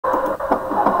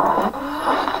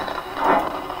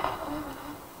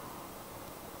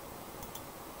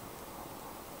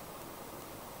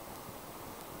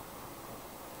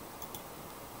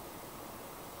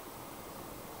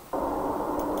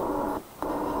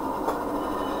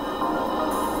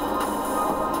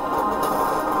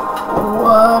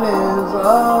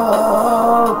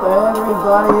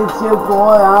everybody, it's your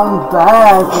boy, I'm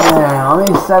back, man. Let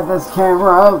me set this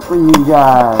camera up for you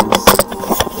guys.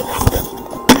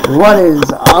 What is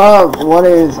up? What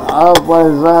is up? What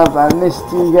is up? I missed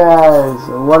you guys.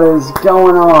 What is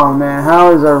going on, man?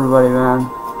 How is everybody, man?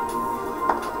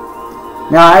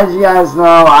 Now, as you guys know,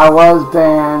 I was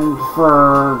banned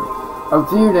for a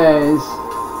few days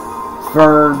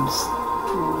for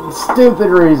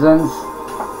stupid reasons.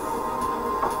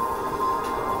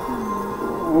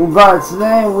 But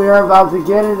today we are about to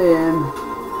get it in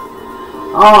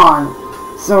on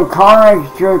some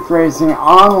Carx drift racing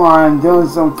online, doing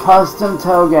some custom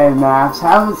tailgate maps,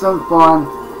 having some fun,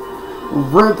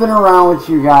 ripping around with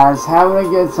you guys, having a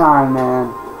good time,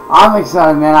 man. I'm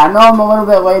excited, man. I know I'm a little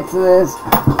bit late to this.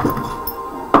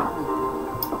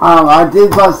 I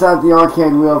did bust out the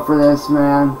arcade wheel for this,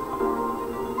 man.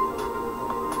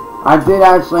 I did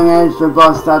actually manage to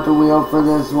bust out the wheel for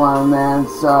this one, man,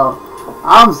 so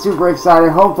I'm super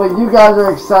excited. Hopefully you guys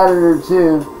are excited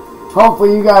too.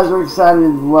 Hopefully you guys are excited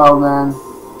as well, man.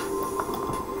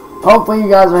 Hopefully you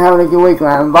guys are having a good week,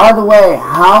 man. And by the way,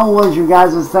 how was your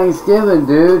guys' Thanksgiving,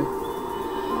 dude?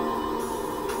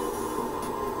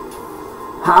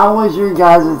 How was your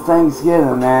guys'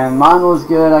 Thanksgiving, man? Mine was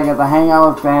good. I got to hang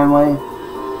out with family.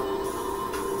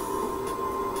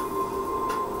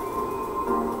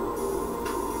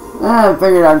 And I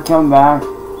figured I'd come back.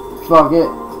 Fuck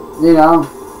it. You know,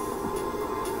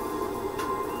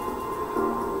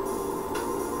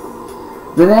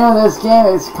 the name of this game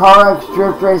is Carx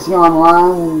Drift Racing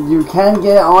Online. You can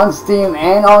get it on Steam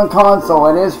and on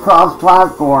console. It is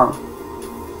cross-platform.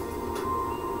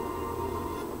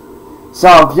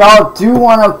 So if y'all do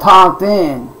want to pop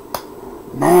in,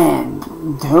 man,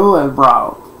 do it,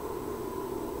 bro.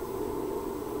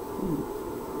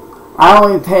 I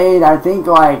only paid, I think,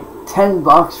 like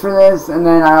 $10 for this, and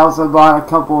then I also bought a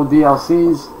couple of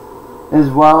DLCs as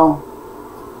well.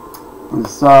 And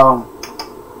so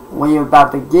we're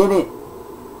about to get it.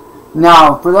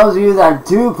 Now, for those of you that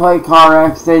do play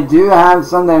Carx, they do have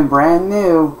something brand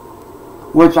new,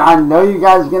 which I know you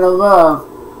guys are gonna love,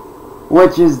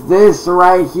 which is this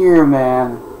right here,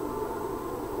 man.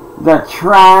 The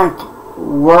Track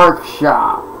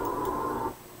Workshop,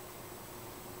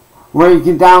 where you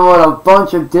can download a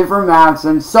bunch of different maps,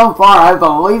 and so far I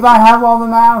believe I have all the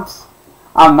maps.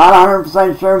 I'm not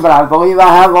 100% sure, but I believe I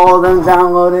have all of them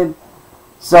downloaded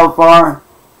so far.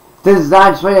 This is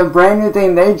actually a brand new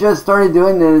thing. They just started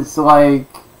doing this like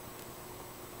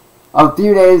a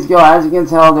few days ago. As you can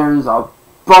tell, there's a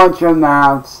bunch of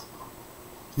maps.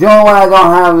 The only one I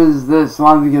don't have is this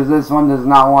one, because this one does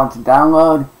not want to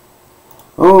download.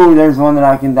 Ooh, there's one that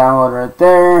I can download right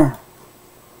there.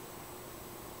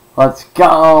 Let's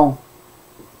go.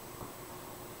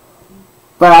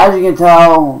 But as you can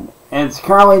tell, it's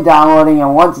currently downloading,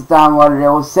 and once it's downloaded, it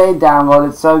will say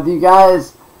downloaded. So if you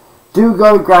guys do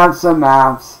go grab some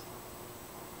maps,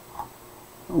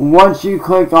 once you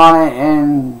click on it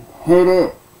and hit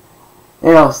it,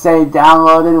 it'll say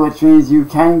downloaded, which means you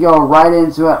can go right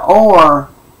into it, or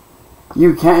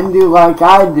you can do like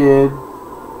I did.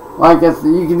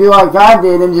 You can do like I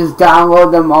did and just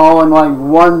download them all in like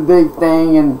one big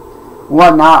thing and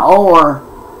whatnot. Or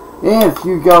if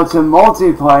you go to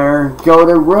multiplayer, go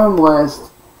to room list,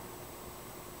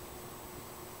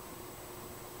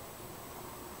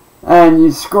 and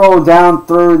you scroll down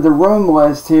through the room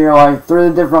list here, like through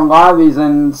the different lobbies,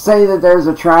 and say that there's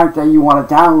a track that you want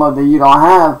to download that you don't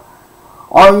have.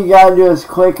 All you gotta do is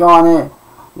click on it,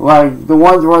 like the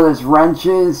ones where this wrench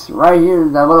is right here,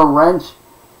 that little wrench.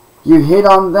 You hit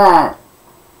on that,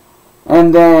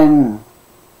 and then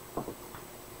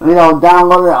it'll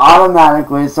download it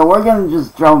automatically. So we're gonna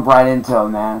just jump right into it,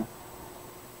 man.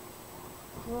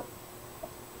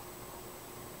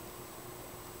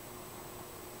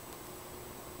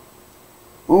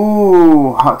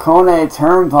 Ooh, Hakone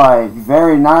Turnpike,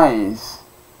 very nice.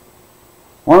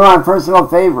 One of my personal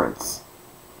favorites.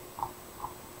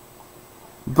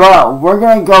 But we're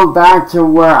going to go back to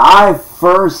where I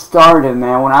first started,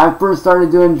 man. When I first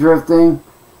started doing drifting,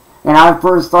 and I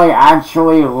first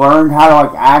actually learned how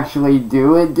to actually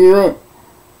do it.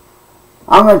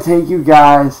 I'm going to take you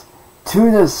guys to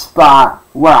the spot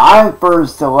where I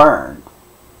first learned.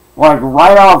 Like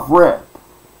right off rip.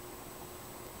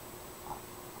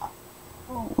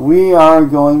 We are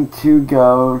going to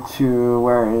go to,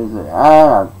 where is it at?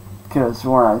 I could have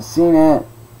sworn I've seen it.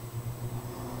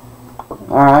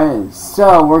 Alright,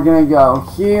 so we're going to go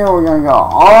here. We're going to go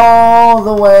all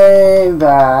the way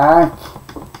back.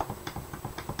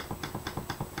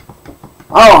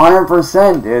 Oh,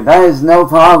 100%, dude. That is no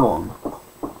problem.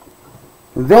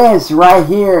 This right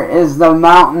here is the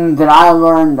mountain that I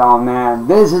learned on, man.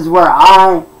 This is where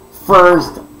I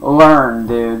first learned,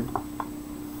 dude.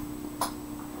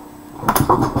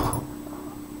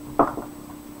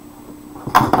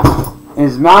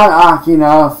 Is Mount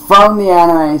Akina from the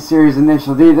anime series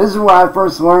Initial D. This is where I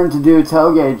first learned to do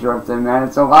toge drifting, man.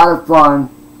 It's a lot of fun.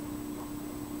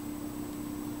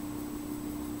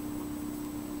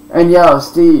 And yo,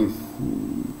 Steve,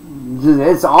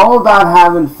 it's all about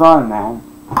having fun, man.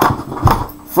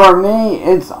 For me,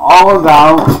 it's all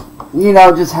about, you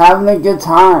know, just having a good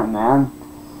time, man.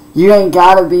 You ain't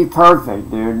gotta be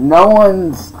perfect, dude. No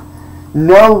one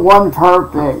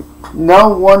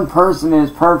person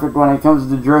is perfect when it comes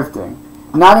to drifting.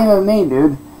 Not even me,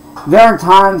 dude. There are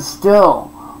times still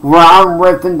where I'm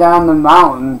ripping down the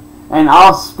mountain and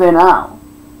I'll spin out.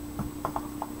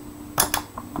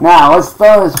 Now, let's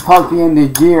throw this puppy into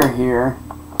gear here.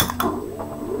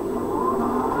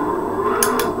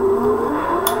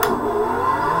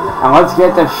 And let's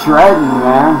get to shredding,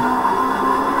 man.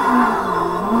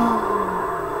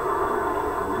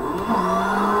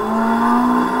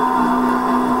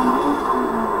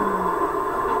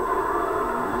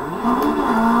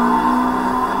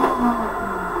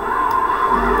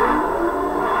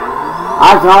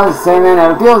 I gotta say, man,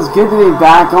 it feels good to be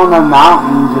back on the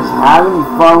mountain, just having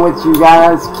fun with you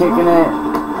guys, kicking it,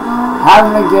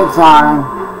 having a good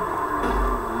time.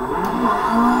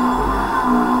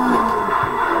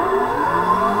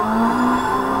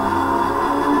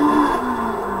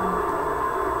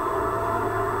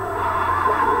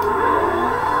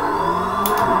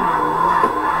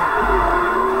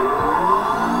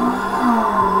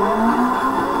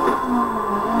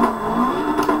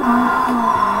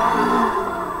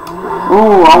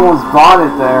 Ooh, almost bought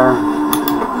it there.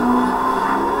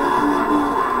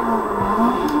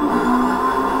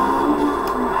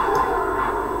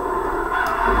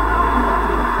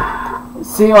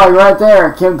 See, like right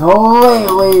there,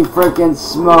 completely freaking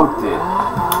smoked it.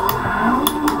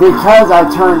 Because I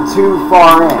turned too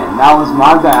far in. That was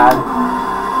my bad.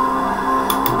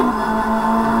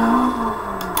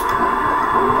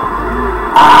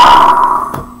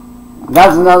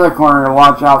 That's another corner to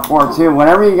watch out for too.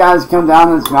 Whenever you guys come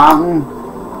down this mountain,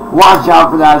 watch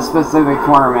out for that specific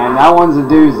corner, man. That one's a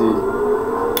doozy.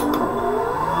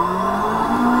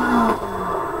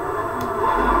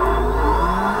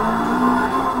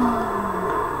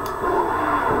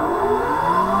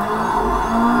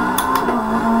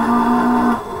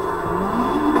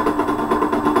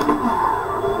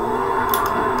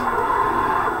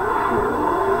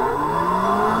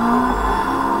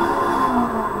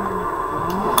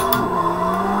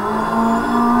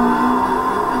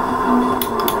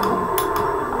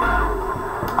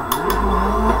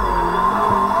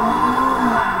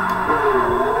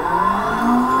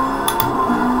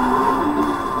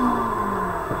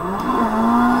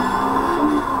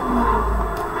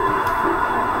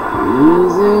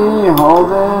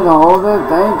 Hold it,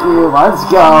 thank you, let's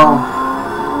go.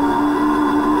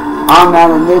 On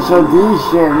that Initial D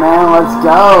shit, man, let's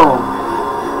go.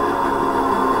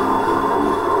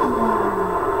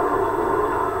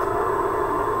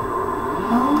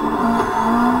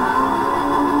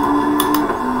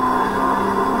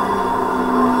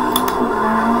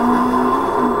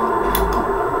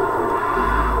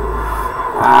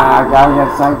 I gotta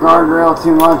get that guardrail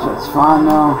too much, it's fine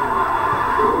though.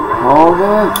 Hold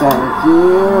it, thank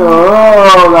you.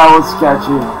 Oh, that was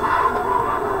sketchy.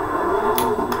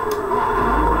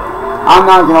 I'm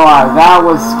not gonna lie, that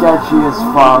was sketchy as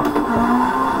fuck.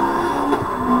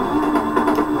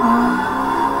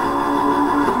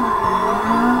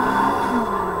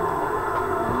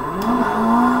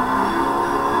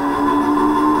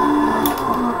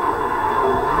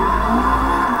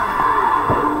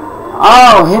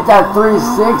 Oh, hit that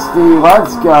 360,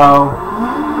 let's go.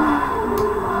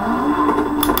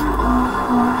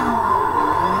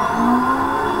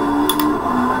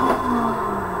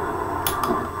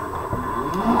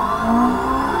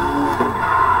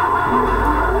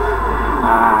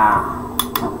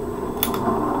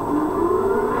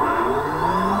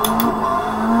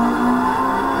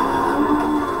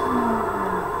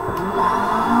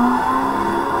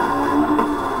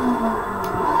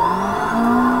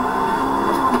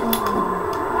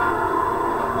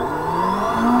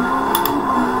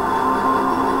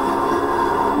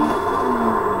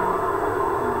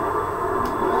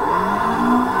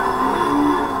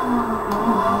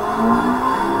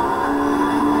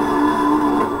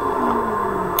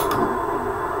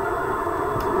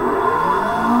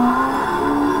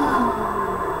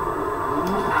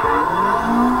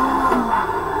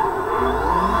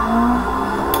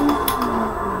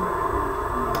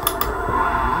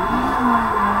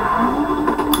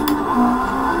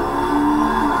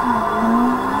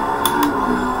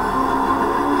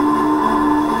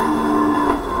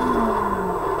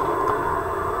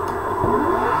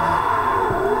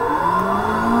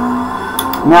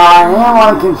 Now I am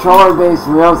on a controller-based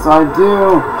wheel, so I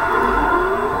do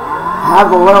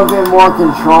have a little bit more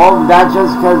control. That's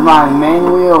just because my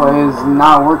main wheel is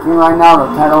not working right now.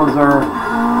 The pedals are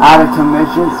out of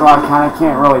commission, so I kind of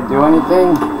can't really do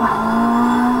anything.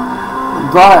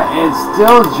 But it's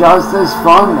still just as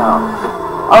fun though.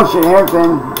 Oh shit,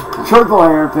 hairpin. Triple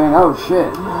hairpin. Oh shit.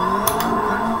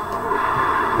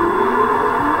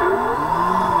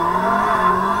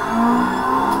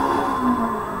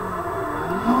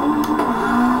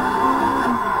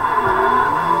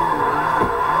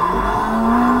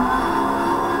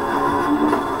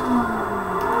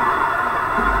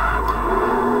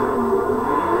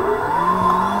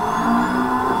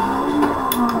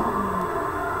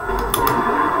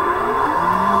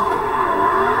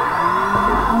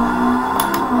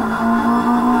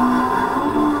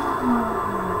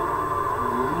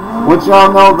 What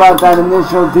y'all know about that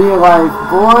initial D life?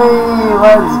 Boy,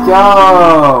 let's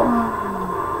go!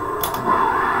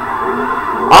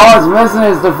 All it's missing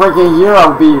is the freaking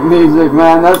Eurobeat music,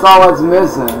 man. That's all it's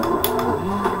missing.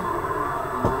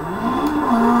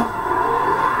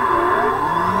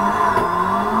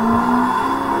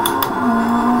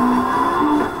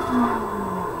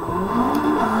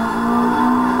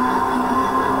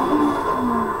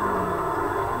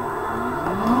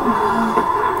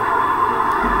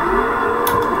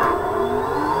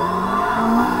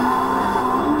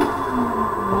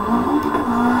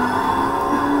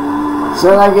 As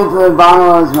soon as I get to the bottom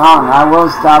of this mountain, I will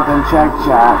stop and check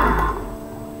chat.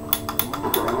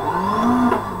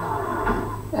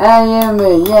 Hey,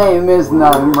 you ain't missed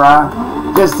nothing, bruh.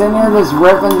 Just sitting here just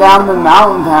ripping down the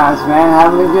mountain pass, man.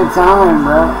 Having a good time,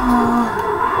 bruh.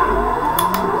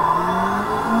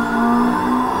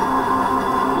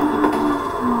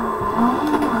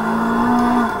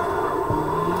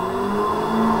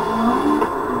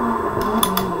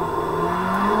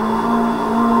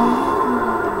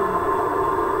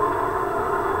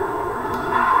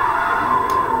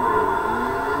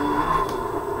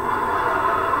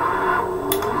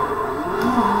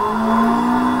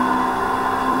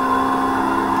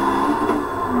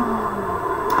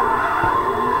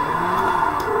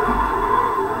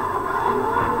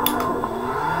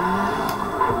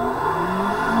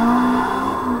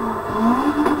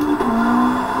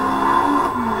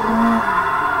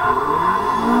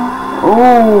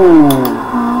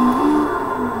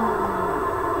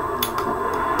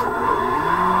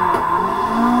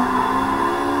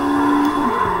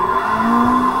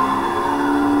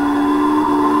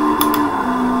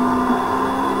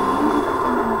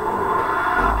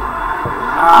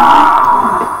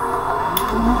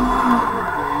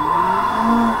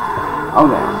 Oh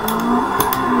damn.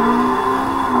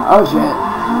 Oh shit.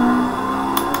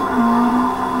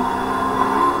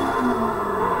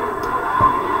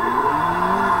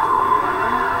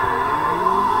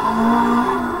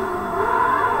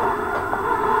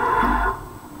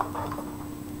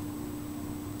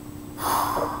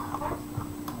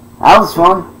 That was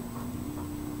fun.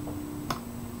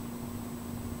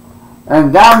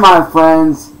 And that, my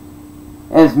friends,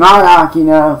 is Mount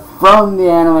Akina from the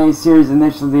anime series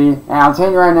Initial D. And I'll tell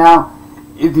you right now,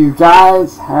 if you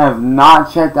guys have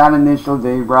not checked out Initial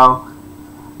D, bro,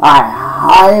 I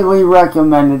highly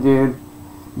recommend it, dude.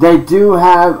 They do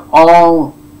have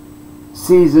all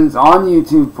seasons on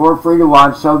YouTube for free to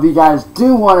watch. So if you guys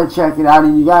do want to check it out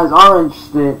and you guys are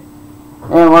interested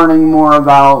in learning more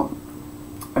about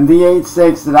the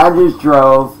 8.6 that I just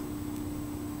drove,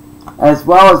 as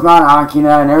well as Mount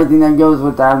Akina and everything that goes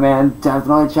with that, man,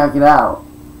 definitely check it out.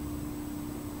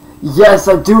 Yes,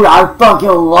 dude, I fucking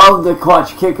love the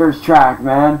Clutch Kickers track,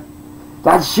 man.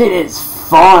 That shit is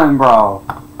fun, bro.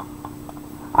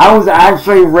 I was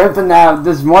actually ripping that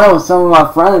this morning with some of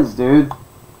my friends, dude.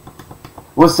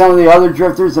 With some of the other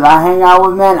drifters that I hang out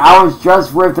with, man. I was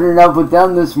just ripping it up with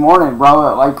them this morning, bro,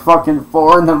 at like fucking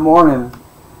 4 in the morning.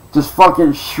 Just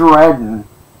fucking shredding.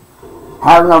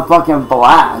 Having a fucking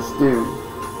blast, dude.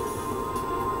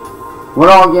 What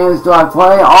all games do I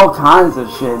play? All kinds of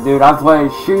shit, dude. I play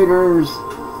shooters,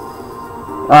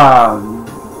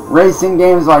 racing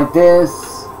games like this,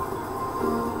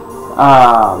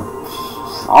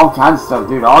 all kinds of stuff,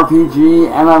 dude.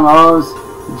 RPG, MMOs,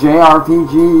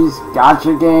 JRPGs,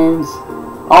 gacha games,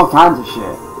 all kinds of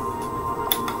shit.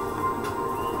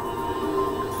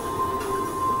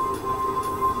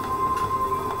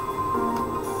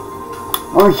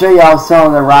 Let me show y'all some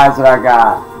of the rides that I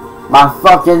got. My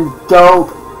fucking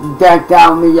dope, decked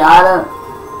out Miata.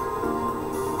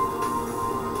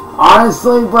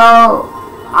 Honestly, bro,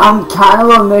 I'm kind of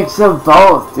a mix of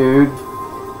both, dude.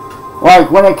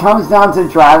 Like, when it comes down to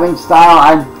driving style,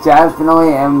 I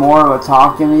definitely am more of a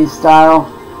talk-to-me style.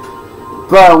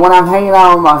 But when I'm hanging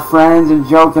out with my friends and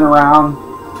joking around,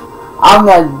 I'm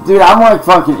that dude. I'm like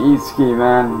fucking Eatski,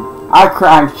 man. I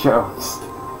crack jokes.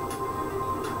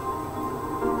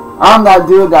 I'm that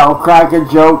dude that will crack a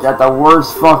joke at the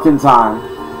worst fucking time.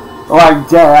 Like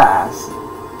dead ass.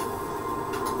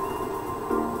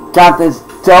 Got this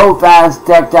dope ass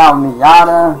decked out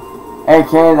Miata,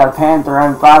 aka the Panther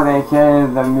M5, aka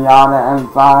the Miata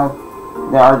M5,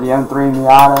 or the M3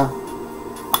 Miata.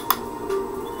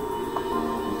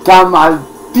 Got my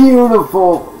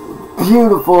beautiful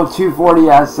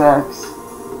 240SX.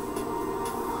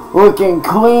 Looking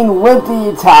clean with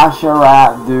the Itasha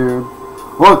wrap, dude.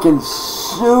 Looking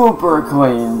super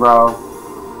clean, bro.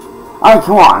 I mean,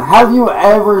 come on. Have you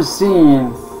ever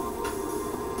seen...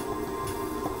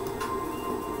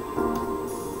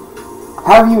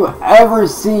 Have you ever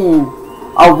seen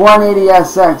a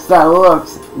 180SX that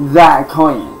looks that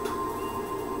clean?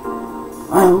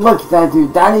 I mean, look at that,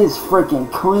 dude. That is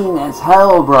freaking clean as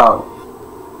hell, bro.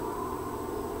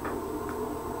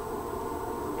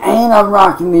 And I'm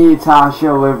rocking the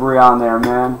Itasha livery on there,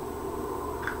 man.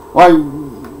 Like,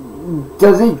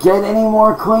 does it get any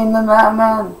more clean than that,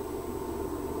 man?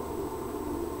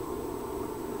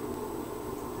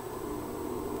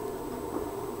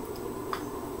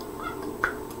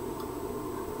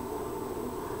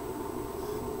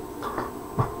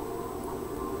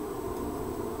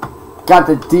 Got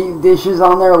the deep dishes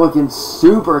on there looking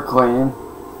super clean.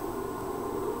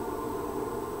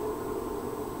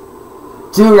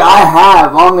 Dude, I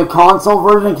have, on the console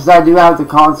version, because I do have the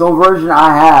console version,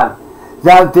 I have.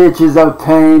 That bitch is a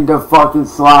pain to fucking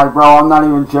slide, bro. I'm not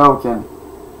even joking.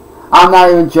 I'm not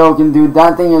even joking, dude.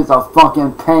 That thing is a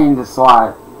fucking pain to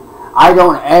slide. I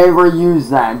don't ever use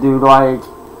that, dude. Like,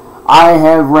 I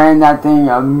have ran that thing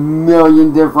a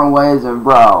million different ways, and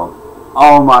bro,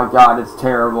 oh my god, it's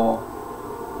terrible.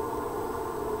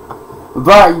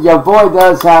 But your boy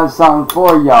does have something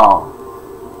for y'all.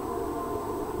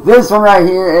 This one right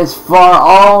here is for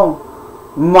all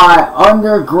my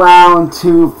Underground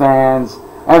 2 fans.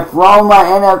 And for all my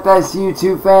NFSU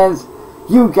 2 fans,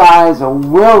 you guys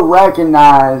will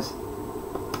recognize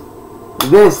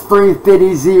this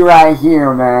 350Z right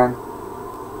here, man.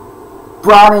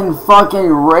 Brought in fucking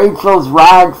Rachel's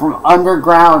ride from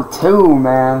Underground 2,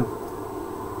 man.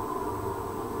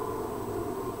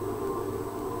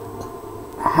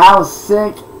 How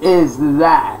sick is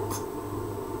that?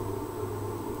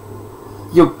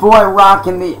 Your boy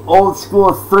rocking the old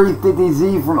school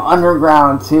 350Z from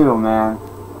Underground 2, man.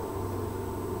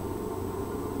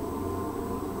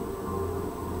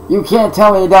 You can't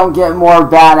tell me you don't get more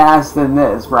badass than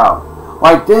this, bro.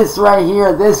 Like this right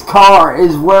here, this car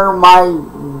is where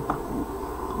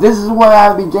this is where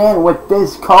I began with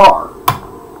this car.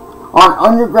 On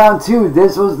Underground 2,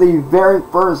 this was the very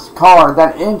first car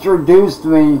that introduced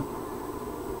me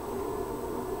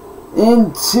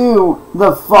into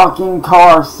the fucking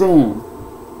car scene.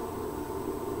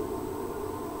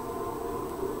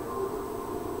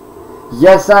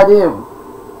 Yes, I do.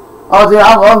 Oh, dude,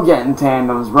 I love getting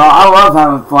tandems, bro. I love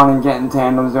having fun and getting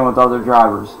tandems in with other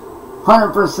drivers.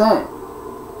 100%.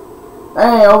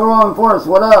 Hey, Overwhelming Force,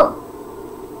 what up?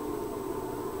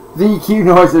 VQ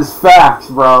noise is facts,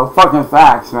 bro. Fucking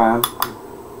facts, man.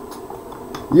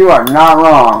 You are not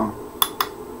wrong.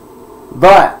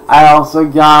 But I also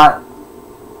got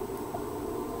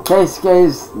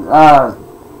Keisuke's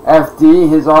FD,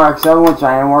 his RX-7, which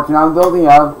I am working on building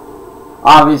up.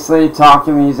 Obviously,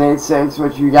 Takami's 8.6,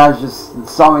 which you guys just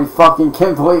saw me fucking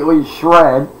completely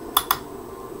shred.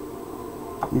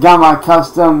 Got my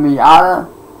custom Miata.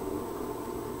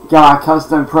 Got my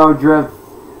custom Pro Drift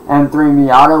M3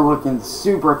 Miata looking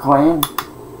super clean.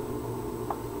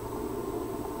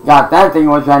 Got that thing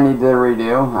which I need to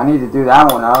redo. I need to do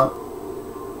that one up.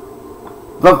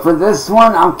 But for this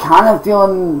one, I'm kind of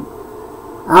feeling...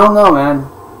 I don't know, man.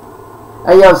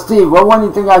 Hey, yo, Steve, what one do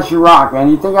you think I should rock, man?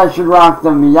 You think I should rock the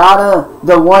Miata,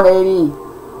 the 180,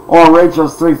 or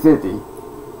Rachel's 350?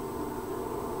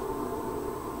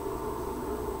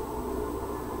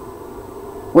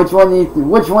 Which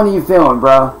one are you feeling,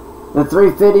 bro? The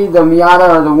 350, the Miata,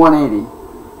 or the 180?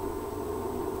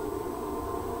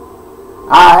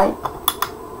 Alright.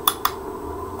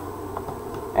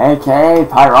 AKA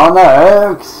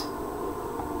Pyronix.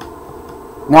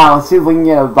 Now, let's see if we can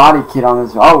get a body kit on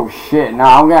this. Oh, shit.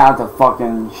 Now, I'm gonna have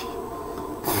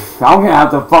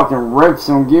to fucking rip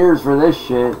some gears for this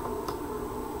shit.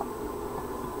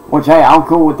 Which, hey, I'm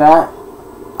cool with that.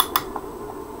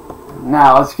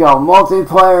 Now, let's go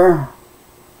multiplayer.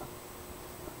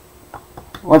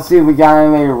 Let's see if we got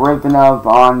anybody ripping up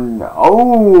on...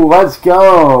 Oh, let's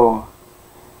go.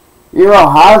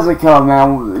 Hazuka,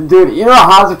 man. Dude,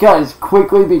 Hazuka is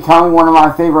quickly becoming one of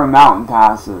my favorite mountain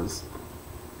passes.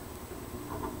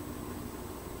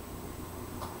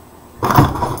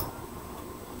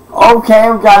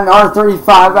 Okay, we've got an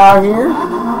R35 out here.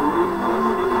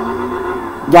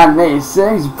 Got an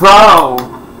A6. Bro!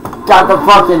 Got the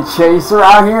fucking chaser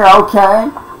out here. Okay.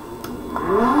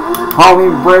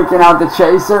 Homie breaking out the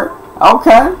chaser.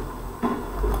 Okay.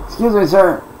 Excuse me,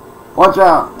 sir. Watch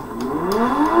out.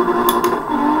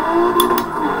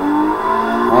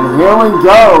 And here we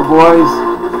go, boys.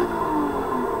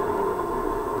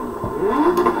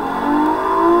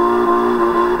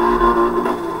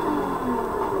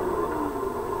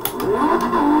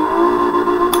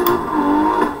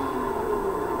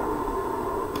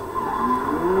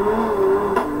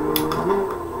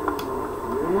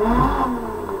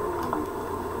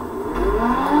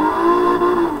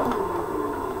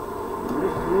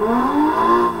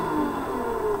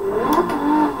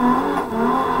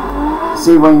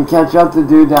 See if we can catch up the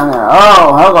dude down there.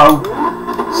 Oh, hello.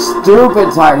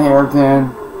 Stupid tight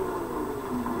hairpin.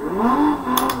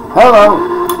 Hello.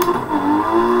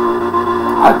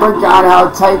 I forgot how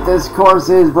tight this course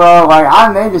is, bro. Like, I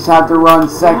may just have to run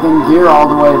second gear all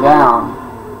the way down.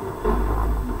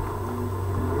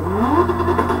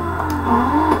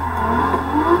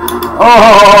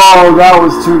 Oh, that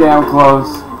was too damn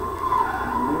close.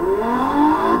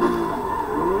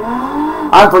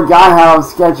 I forgot how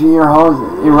sketchy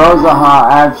Irozaha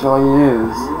actually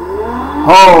is.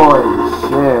 Holy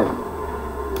shit.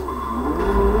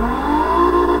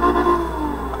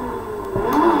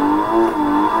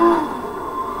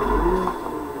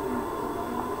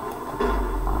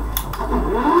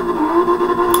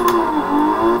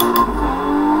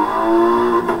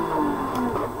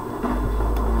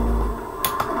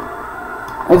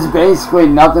 It's basically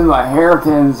nothing but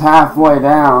hairpins halfway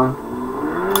down.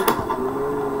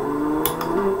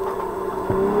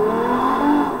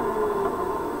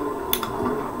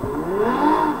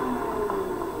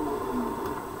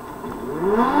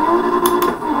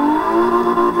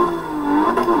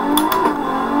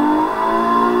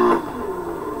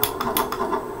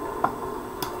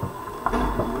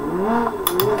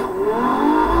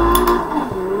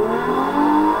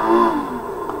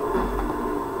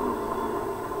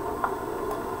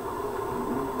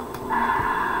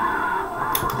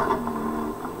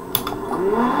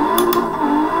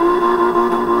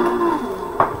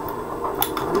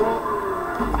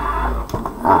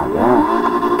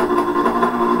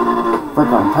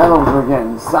 Freaking pedals are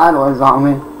getting sideways on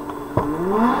me.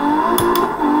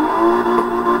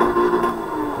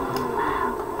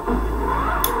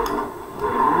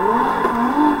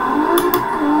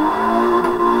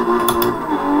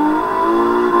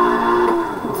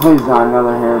 Please not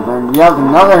another hairpin. Yep,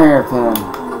 another hairpin.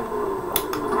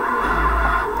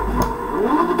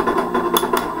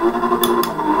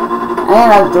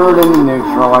 And I threw it in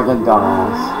neutral like a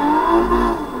dumbass.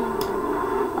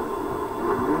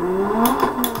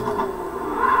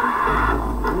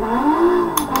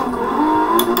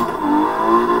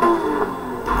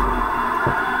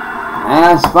 And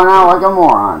I spun out like a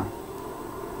moron.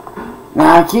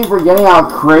 Now I keep forgetting how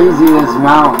crazy this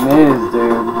mountain is,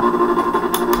 dude.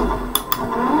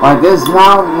 Like, this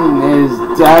mountain is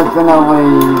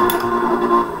definitely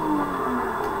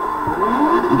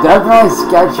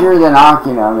sketchier than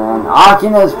Akina, man.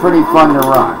 Akina is pretty fun to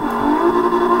run.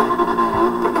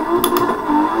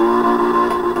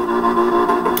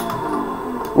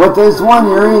 With this one,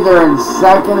 you're either in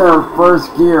second or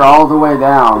first gear all the way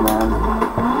down, man.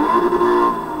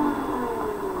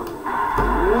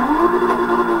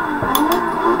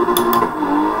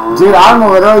 Dude, I'm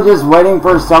literally just waiting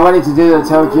for somebody to do the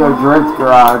Tokyo Drift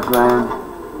Garage, man.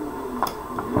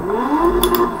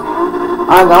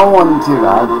 I don't want to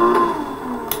bad.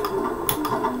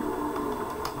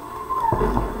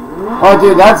 Oh,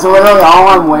 dude, that's literally all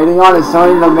I'm waiting on is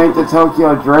somebody to make the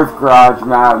Tokyo Drift Garage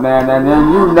map, man. And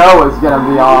then you know it's gonna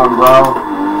be on, bro.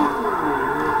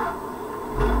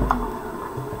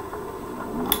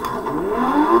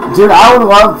 Dude, I would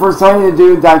love for somebody to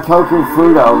do Daikoku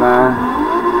Fudo, man.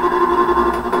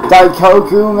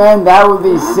 Daikoku, man, that would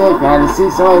be sick, man. To see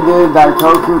somebody do the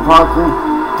Daikoku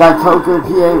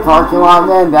PA parking lot,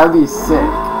 man, that would be sick.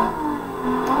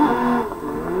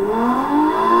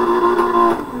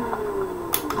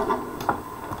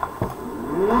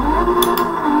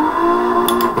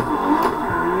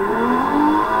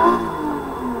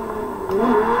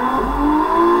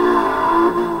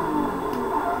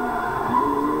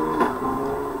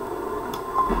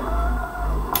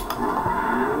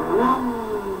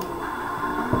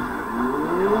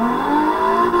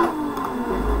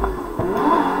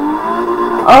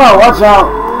 Oh, watch out!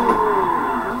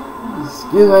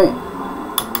 Excuse me.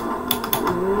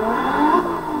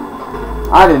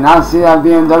 I did not see that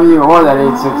BMW or that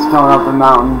 86 coming up the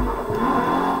mountain.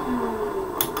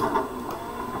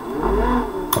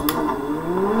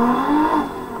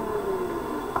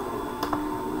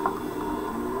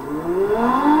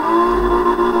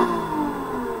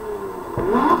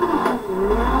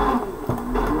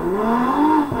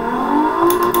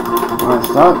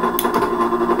 Stuck.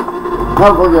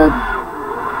 Nope, we're good.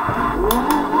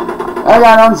 I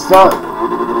got unstuck.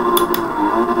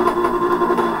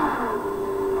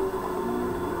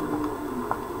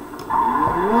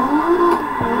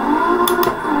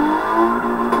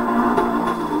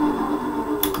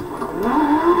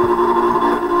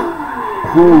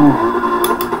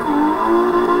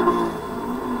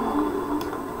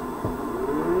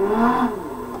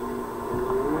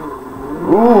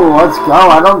 Ooh, let's go.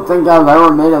 I don't think I've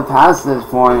ever made it past this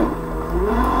point.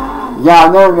 Yeah,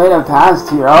 I've never made it past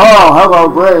here. Oh, hello,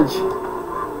 bridge.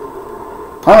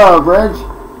 Hello, bridge.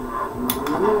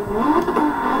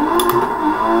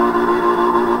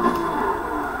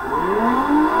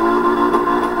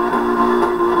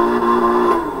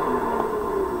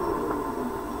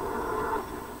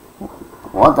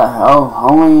 What the hell?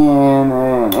 Only in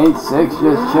an 8.6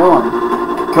 just chilling.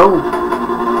 Cool.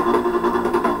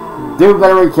 Dude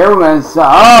better be careful, man.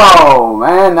 Oh,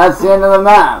 man, that's the end of the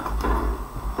map.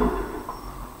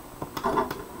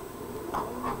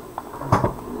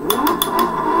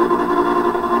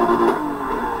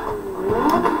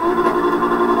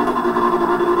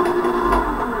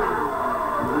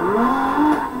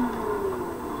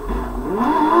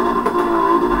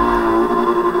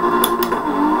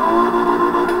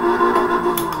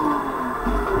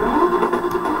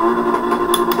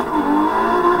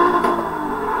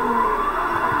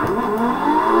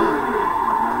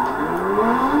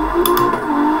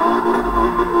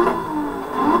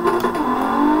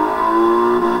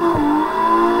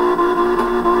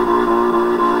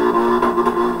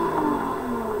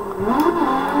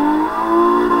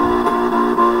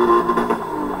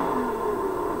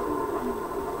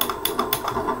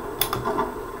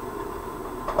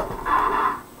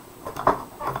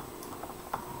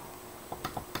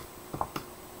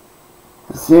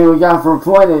 Let's see what we got for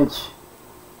footage.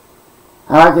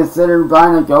 Have I considered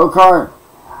buying a go-kart?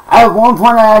 At one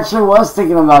point I actually was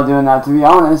thinking about doing that, to be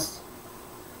honest.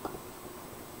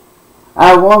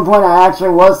 At one point I actually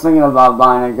was thinking about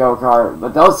buying a go-kart,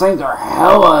 but those things are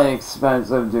hella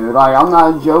expensive, dude. Like, I'm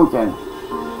not joking.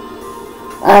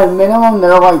 At minimum,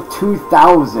 they're like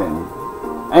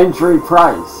 $2,000 entry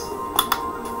price.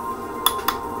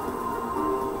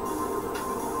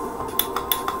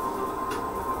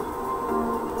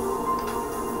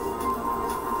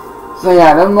 So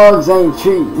yeah, them mugs ain't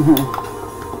cheap.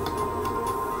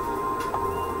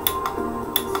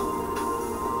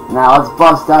 Now let's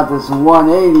bust out this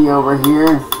 180 over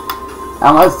here.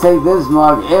 And let's take this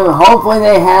mug. Hopefully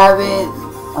they have it.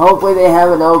 Hopefully they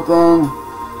have it open.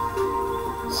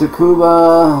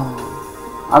 Tsukuba.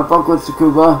 I fuck with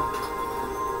Tsukuba.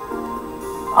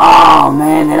 Oh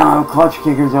man, they don't have clutch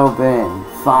kickers open.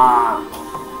 Fuck.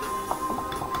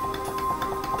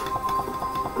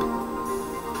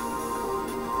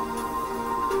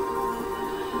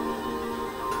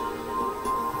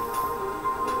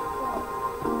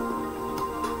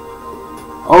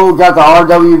 Oh, got the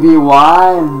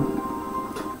RWBY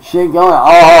shit going.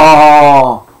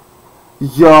 Oh,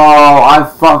 yo, I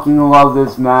fucking love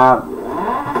this map.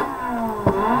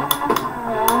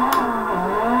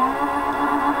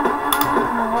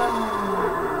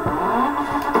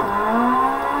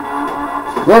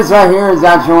 This right here is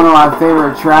actually one of my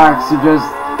favorite tracks to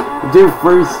just do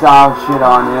freestyle shit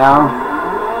on, you know?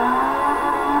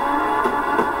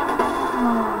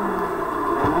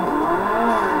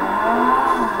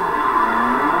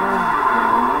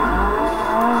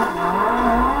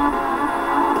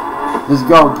 Just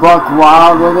go buck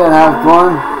wild with it, have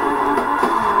fun.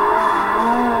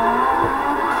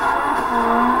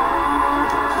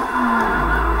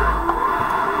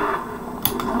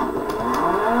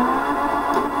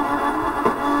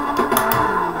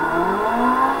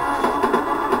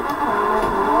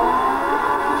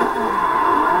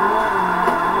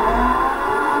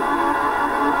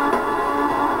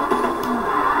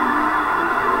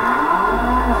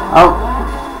 Oh.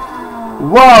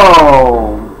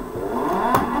 Whoa!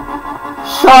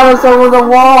 Shot us over the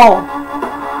wall!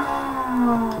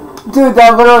 Dude,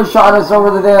 that literally shot us over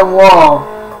the damn wall.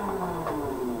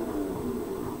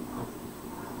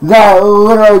 That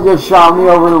literally just shot me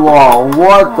over the wall.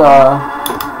 What the?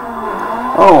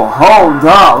 Oh, hold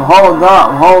up, hold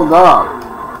up, hold up.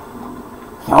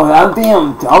 Oh, that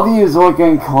BMW is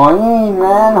looking clean,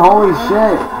 man. Holy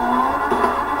shit.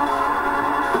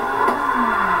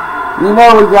 You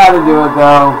know we gotta do it,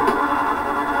 though.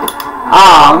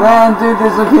 Ah, man, dude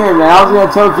disappeared, man. I was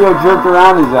gonna Tokyo drift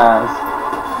around his ass.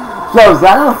 Yo, is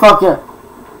that a fucking...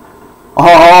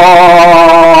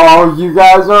 Oh, you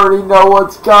guys already know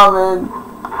what's coming.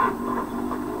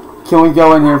 Can we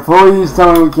go in here? Please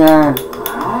tell me we can.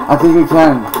 I think we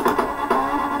can.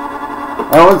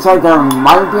 It looks like there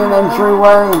might be an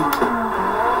entryway.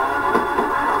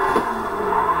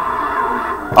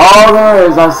 Oh, there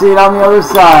is. I see it on the other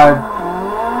side.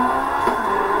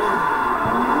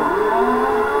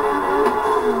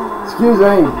 Excuse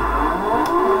me.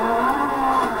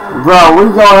 Bro,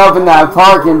 we're going up in that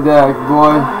parking deck,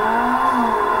 boy.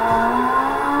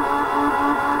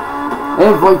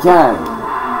 If we can.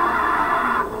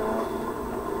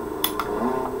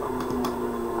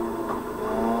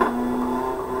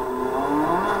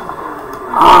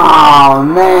 Oh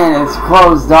man, it's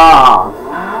closed off.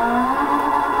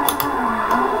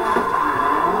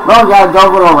 Well, we gotta go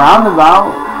with a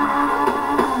roundabout.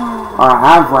 Or a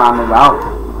half roundabout.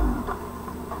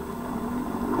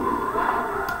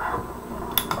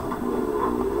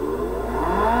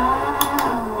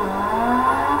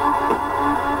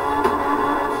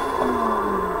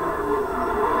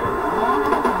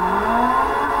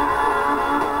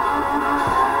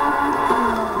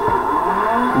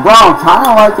 Bro, I'm kind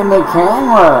of liking the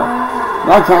camera.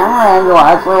 That camera angle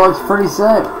actually looks pretty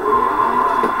sick.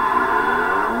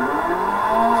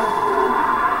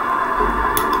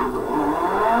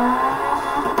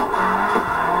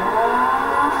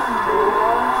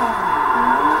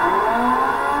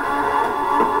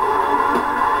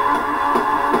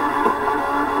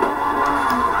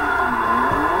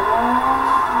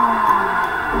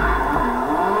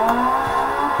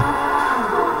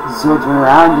 Switching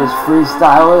around, just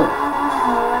freestyle it.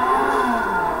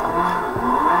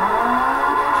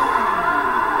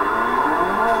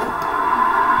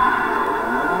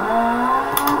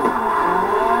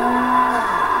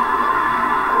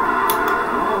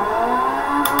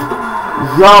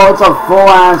 Yo, it's a full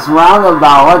ass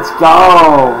roundabout. Let's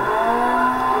go.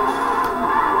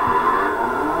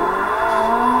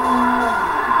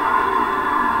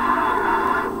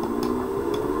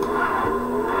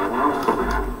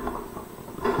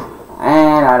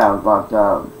 And I done fucked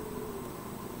up.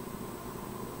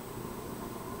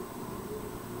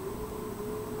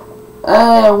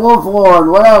 Hey, Wolf Lord,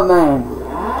 what up, man?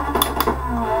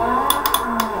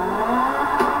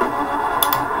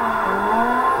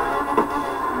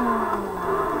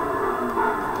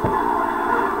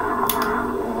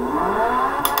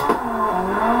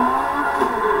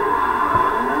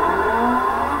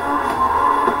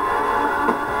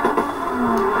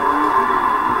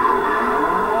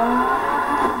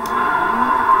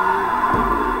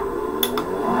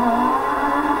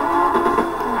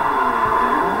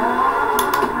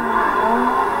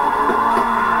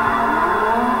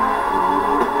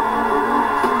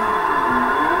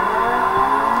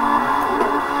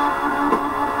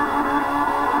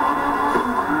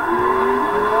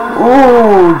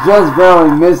 Ooh, just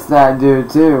barely missed that dude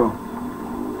too.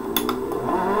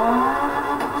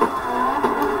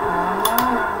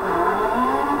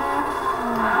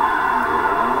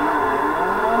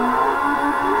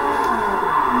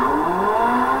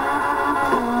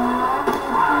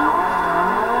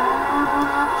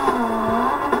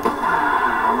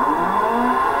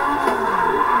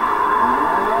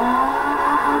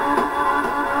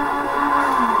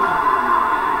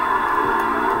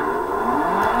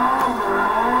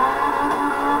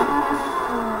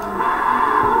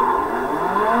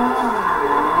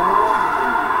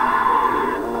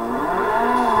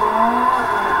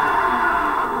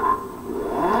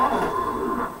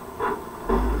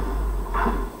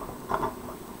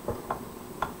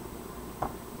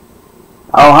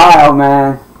 Ohio,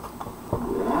 man.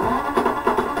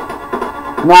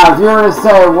 Now, if you were to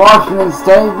say Washington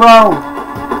State, bro,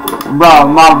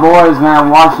 my boys, man,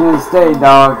 Washington State,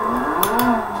 dog.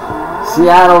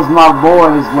 Seattle's my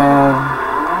boys, man.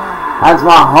 That's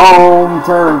my home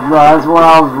turf, bro. That's where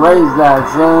I was raised at,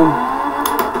 son.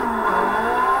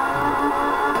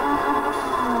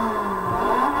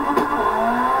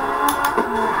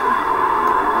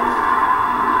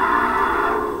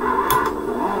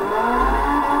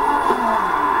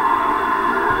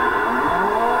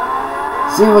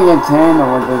 See if we can tandem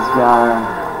with this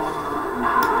guy.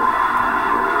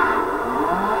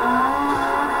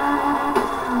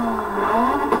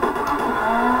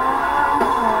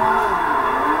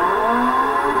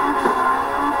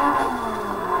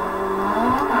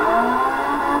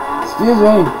 Excuse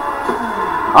me.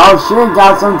 Oh shit,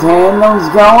 got some tandems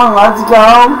going. Let's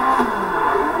go.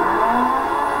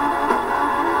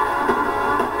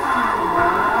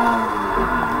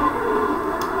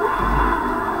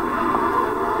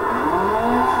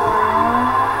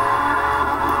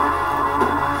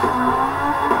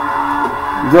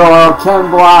 Do a little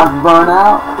Ken Block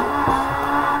burnout.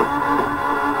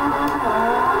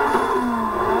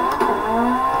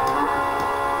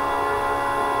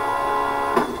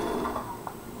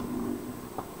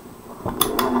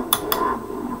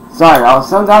 Sorry, y'all.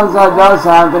 Sometimes that does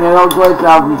happen. It'll glitch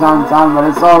out from time to time, but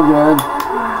it's all good.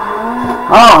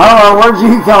 Oh, hello. Where'd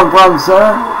you come from,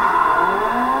 sir?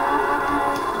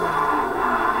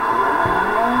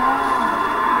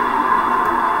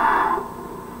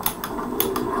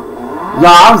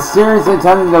 Yeah, I'm seriously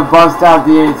tempted to bust out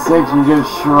the 8.6 and just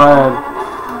shred.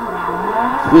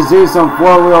 Just do some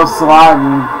four-wheel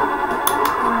sliding.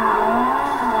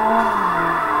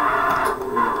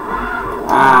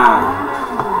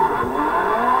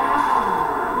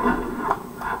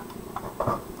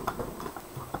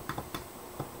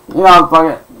 You know, fuck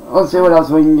it. Let's see what else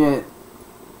we can get.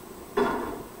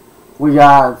 We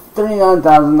got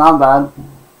 39,000, not bad.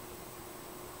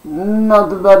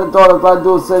 Not bad at all if I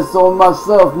do say so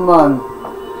myself, man.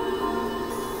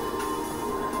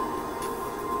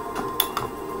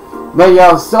 But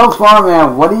yo, so far,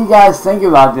 man, what do you guys think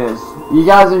about this? You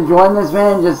guys enjoying this,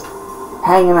 man? Just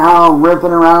hanging out,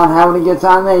 ripping around, having a good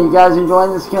time, man? You guys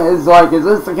enjoying this? Is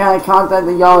this the kind of content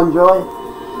that y'all enjoy?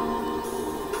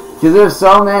 Because if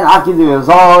so, man, I can do this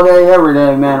all day, every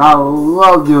day, man. I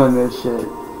love doing this shit.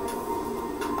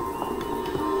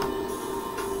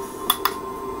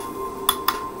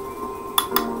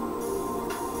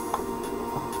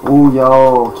 Ooh,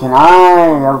 yo, can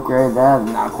I upgrade that?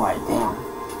 Not quite, damn.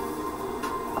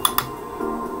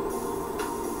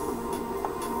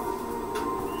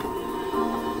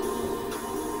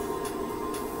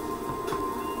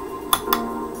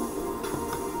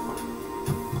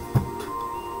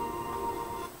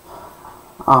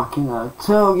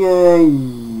 Toge,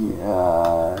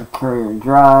 Courier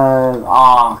Drive.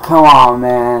 Oh, come on,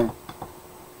 man.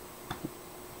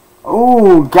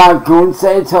 Ooh, got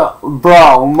Gunsei to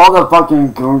bro,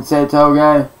 motherfucking Gunsei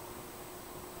Toge.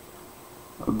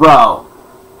 Bro.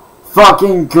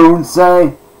 Fucking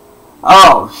Gunsei.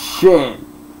 Oh shit.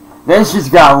 This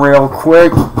just got real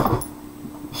quick.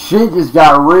 Shit just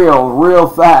got real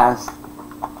fast.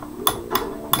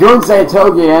 Gunsei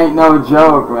Toge ain't no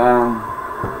joke, man.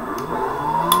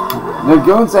 The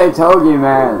Gunsei Toge,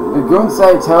 man. The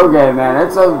Gunsei Toge, man.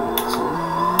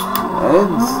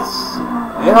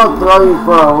 It'll throw you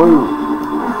for a loop.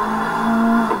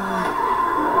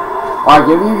 Like,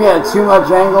 if you get too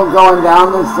much angle going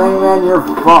down this thing, man, you're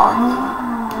fucked.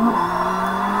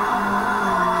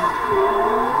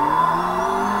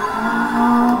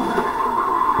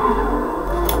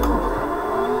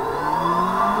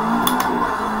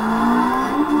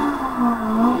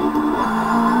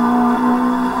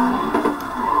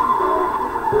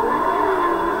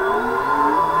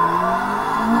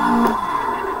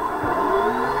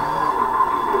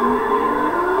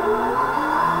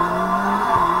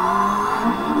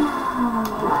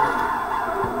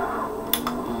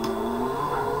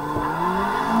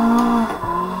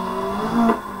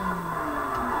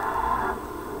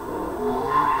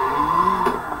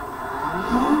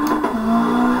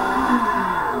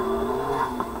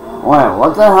 Wait,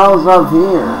 what the hell's up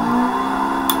here?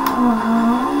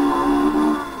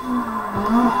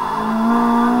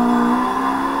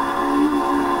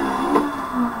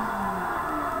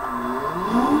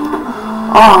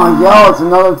 Oh, yo, it's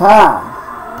another path.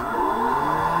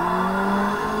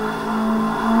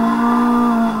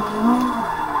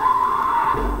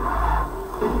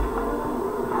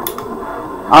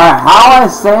 Alright, how I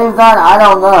saved that, I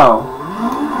don't know.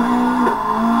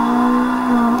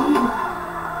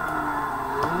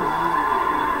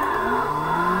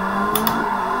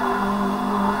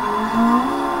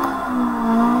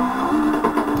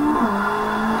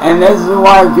 And this is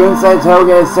why Gunsei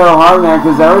Toge is so hard, man,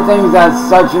 because everything's at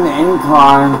such an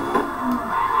incline.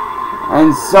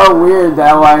 And so weird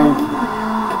that, like...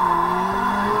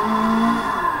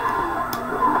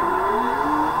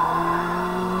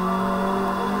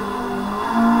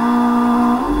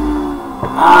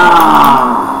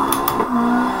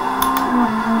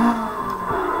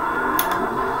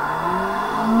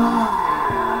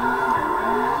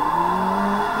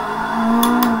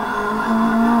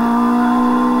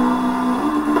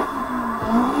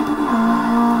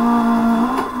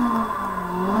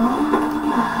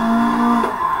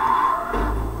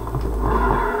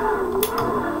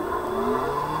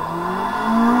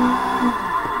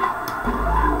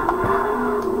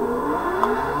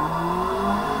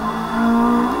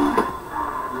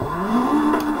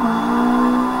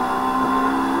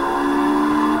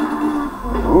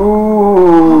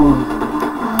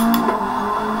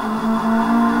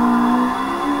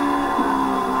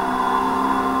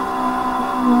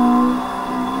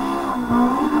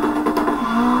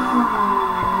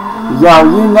 Yo,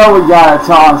 you know we gotta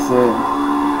toss it.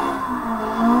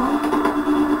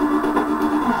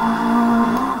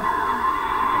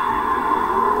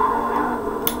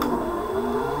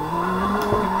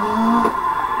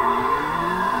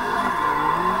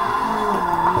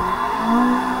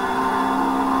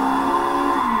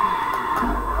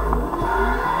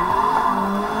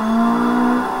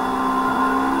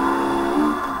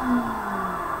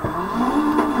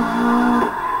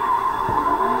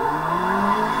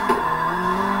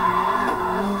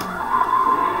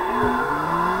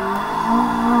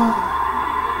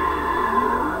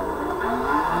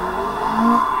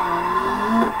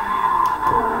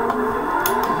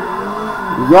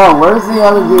 Yo, where's the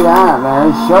other dude at, man?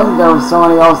 It showed there was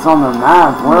somebody else on the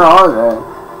map. Where are they?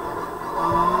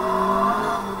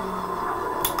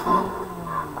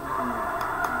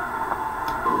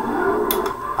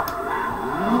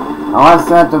 Unless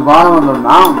they're at the bottom of the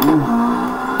mountain.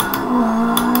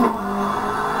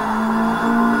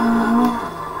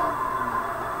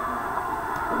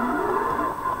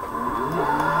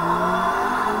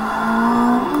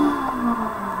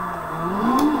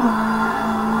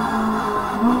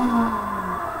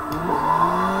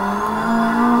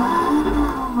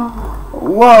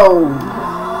 Whoa!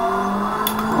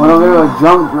 What a little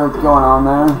jump drift going on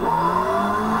there.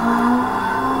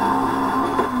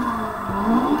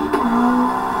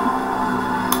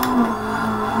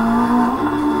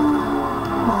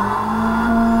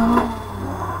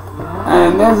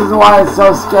 And this is why it's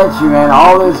so sketchy, man.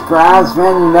 All this grass,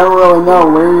 man, you never really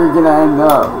know where you're gonna end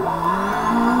up.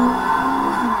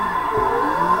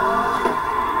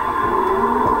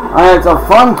 It's a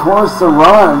fun course to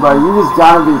run, but you just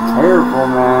gotta be careful,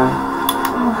 man.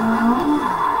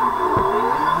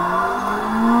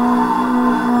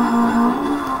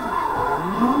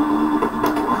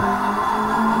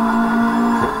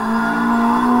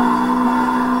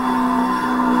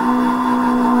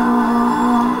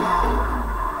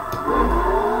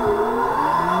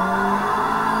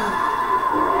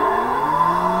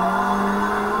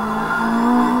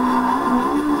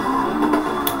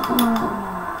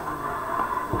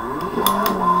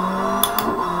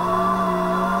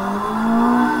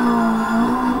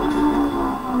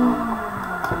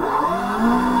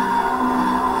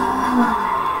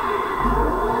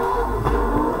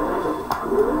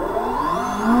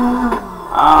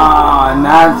 And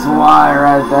that's why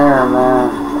right there, man.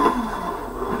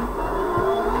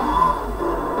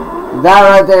 That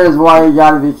right there is why you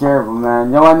gotta be careful,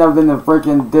 man. You'll end up in the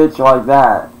freaking ditch like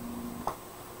that.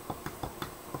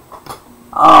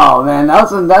 Oh, man,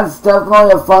 that's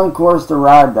definitely a fun course to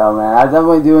ride, though, man. I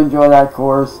definitely do enjoy that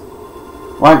course.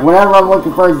 Like, whenever I'm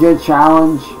looking for a good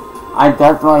challenge, I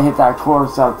definitely hit that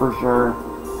course up for sure.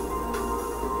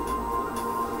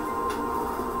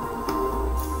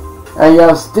 Hey,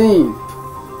 yo, Steve.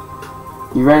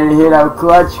 You ready to hit up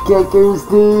clutch kickers,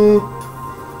 dude?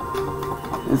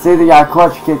 Let's see if they got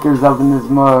clutch kickers up in this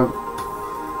mug.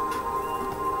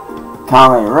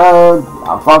 Conley Road.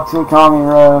 I fucks with Conley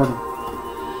Road.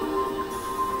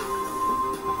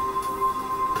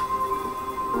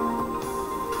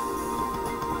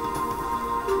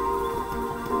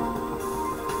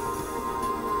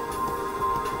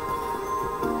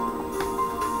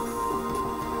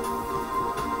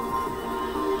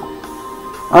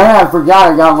 Oh yeah, I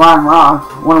forgot I got Lime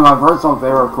Rock, one of my personal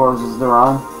favorite courses to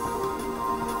run.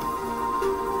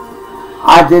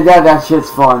 I did that, that shit's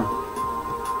fun.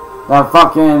 That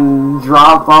fucking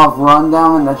drop-off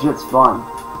rundown, that shit's fun.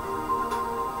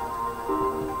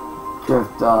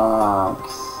 Drift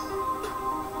Ducks.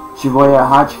 Shibuya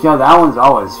Hachiko, that one's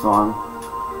always fun.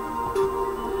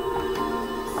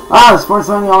 Ah,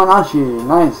 Sportsman Yamanashi,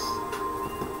 nice.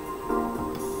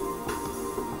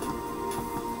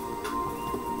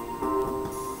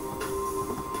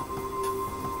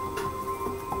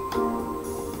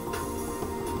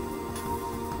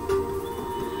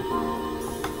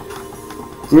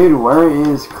 Dude, where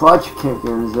is Clutch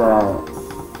Kickers at?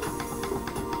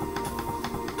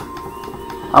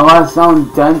 I want to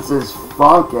sound dense as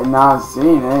fuck and not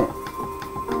seeing it.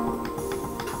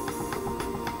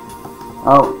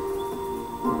 Oh.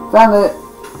 Found it.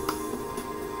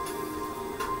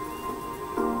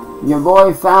 Your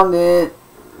boy found it.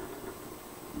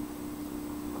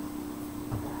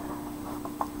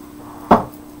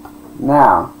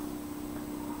 Now,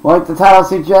 like the title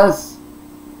suggests,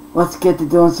 let's get to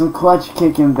doing some clutch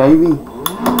kicking, baby.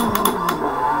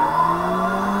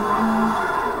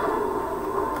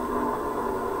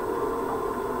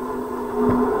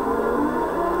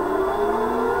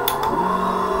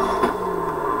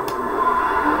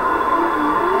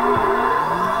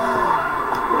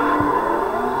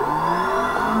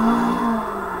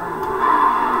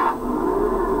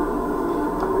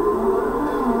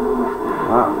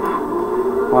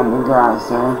 in the grass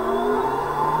there.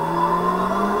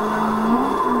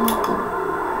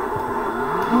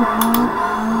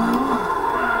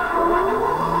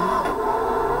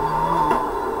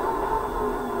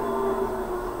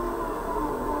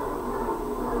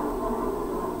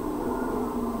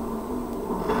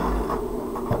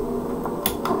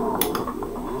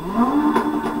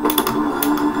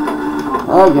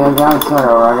 Okay, I gotta start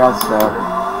over. I got stuck.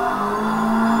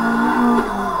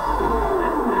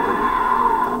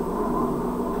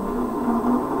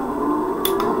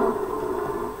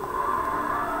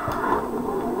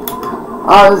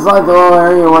 Oh, it's like the little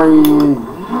area where you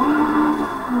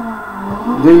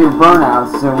do your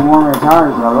burnouts to warm your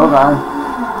tires up. Okay.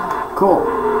 Cool.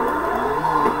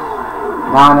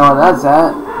 Now I know where that's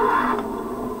at.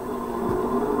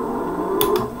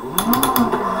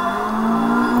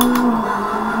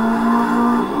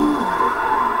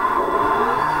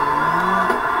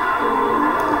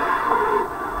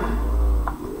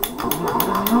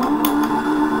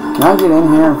 Can I get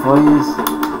in here, please?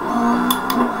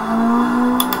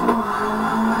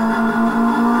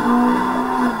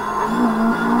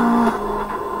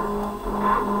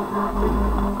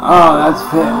 Oh, that's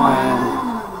pit lane.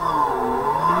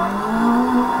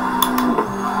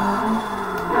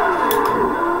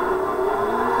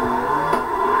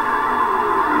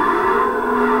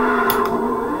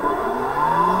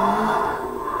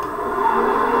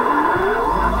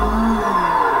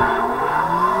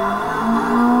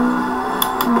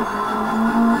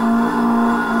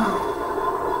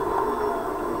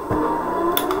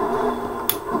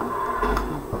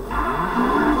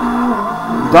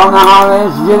 Don't know how I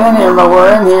managed to get in here, but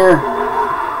we're in here.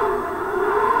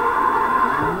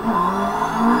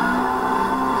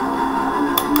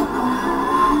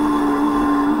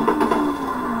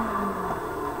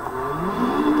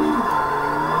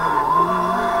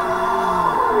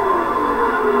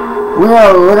 We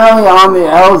are literally on the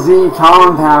LZ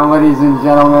compound, ladies and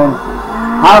gentlemen.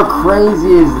 How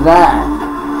crazy is that?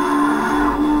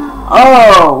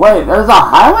 Oh, wait, there's a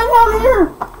highway down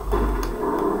here?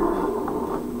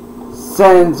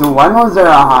 Since when was there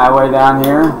a highway down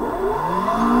here?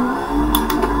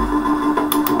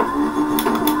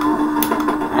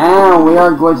 And we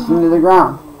are glitched into the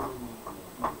ground.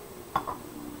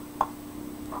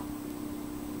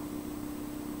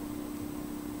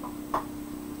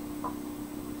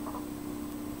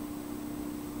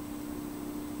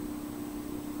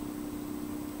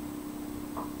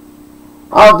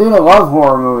 Oh, dude, I love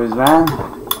horror movies, man.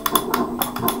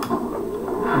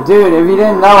 Dude, if you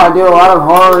didn't know, I do a lot of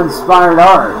horror-inspired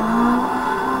art.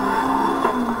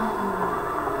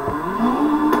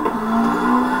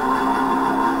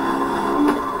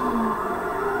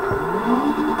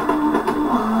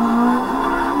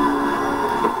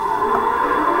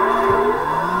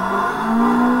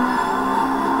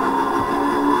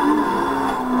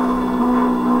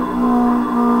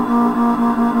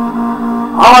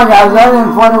 Oh my god, is that an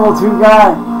inflatable tube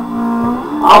guy?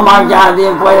 Oh my god, the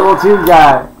inflatable tube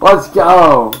guy. Let's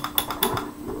go.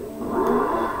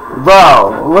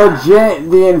 Bro, legit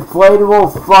the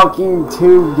inflatable fucking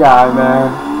tube guy,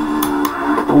 man.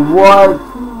 What?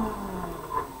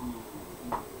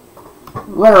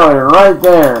 Literally right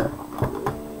there.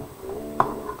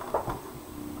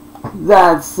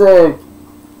 That's sick.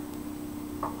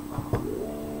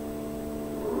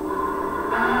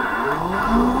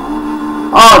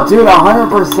 Oh, dude,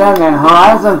 100%, man.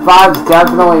 Horizon 5's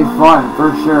definitely fun,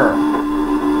 for sure.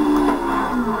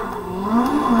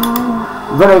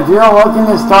 But if you're looking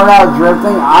to start out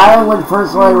drifting, I would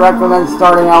personally recommend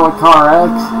starting out with Carx.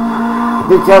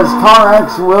 Because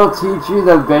Carx will teach you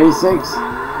the basics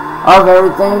of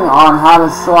everything on how to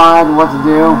slide, what to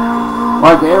do.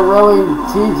 Like, it really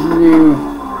teaches you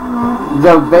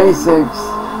the basics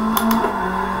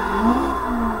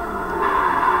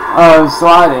of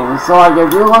sliding. So like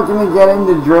if you're looking to get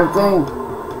into drifting,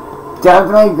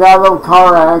 definitely grab up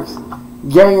Carx,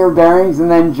 get your bearings,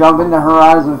 and then jump into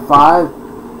Horizon 5.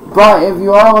 But if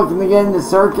you are looking to get into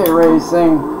circuit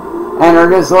racing and are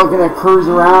just looking to cruise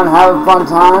around, have a fun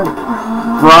time,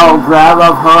 bro, grab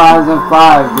up Horizon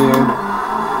 5, dude.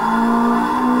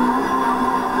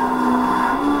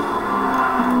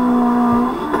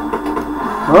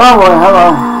 Oh boy,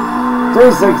 hello.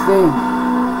 360.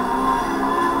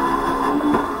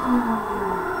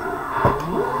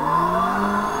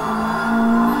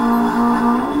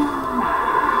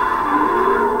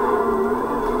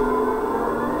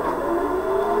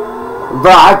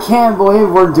 Bro, I can't believe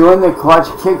we're doing the Clutch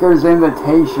Kickers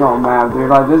Invitational map, dude.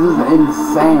 Like, this is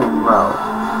insane, bro.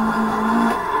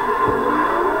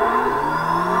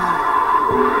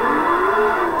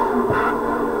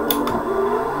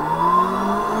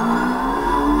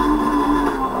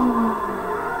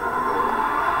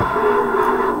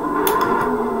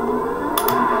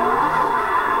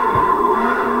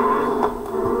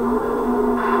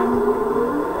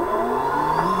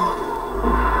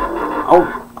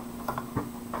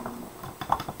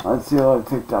 see what I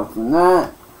picked up from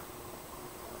that.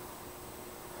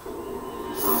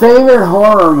 Favorite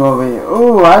horror movie?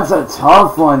 Ooh, that's a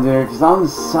tough one, dude, because I'm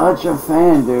such a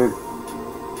fan, dude.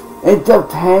 It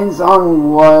depends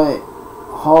on what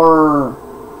horror,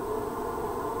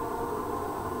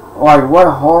 like what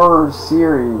horror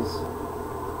series.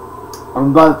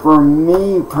 But for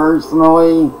me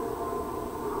personally,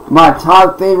 my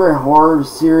top favorite horror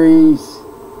series,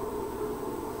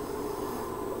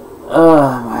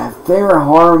 my favorite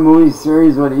horror movie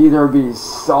series would either be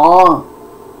Saw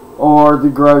or the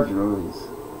Grudge movies,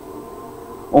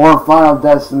 or Final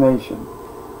Destination.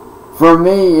 For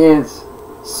me, it's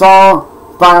Saw,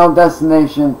 Final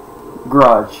Destination,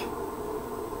 Grudge.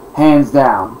 Hands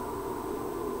down.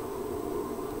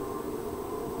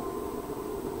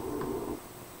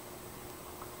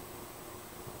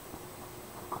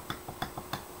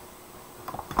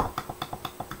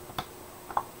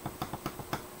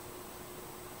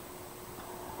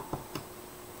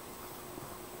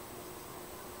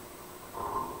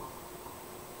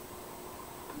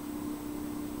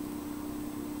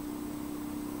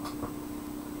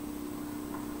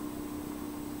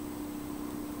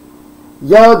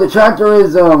 Yo, the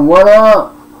Tractorism, what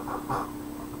up?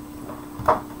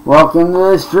 Welcome to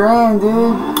the stream,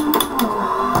 dude.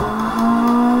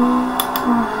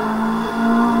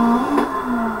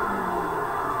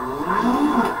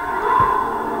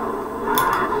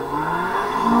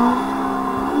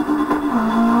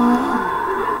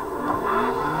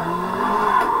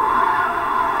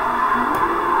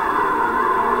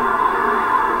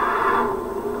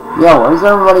 Yo, where's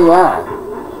everybody at?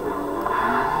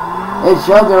 It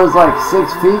showed there was like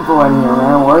 6 people in here,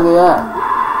 man. Where are they at?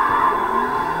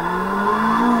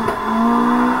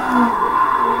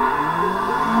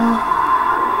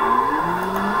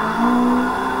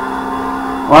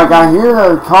 Like, I hear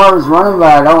the cars running,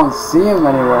 but I don't see them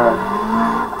anywhere.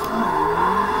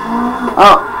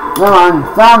 Oh, never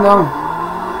mind. Found them.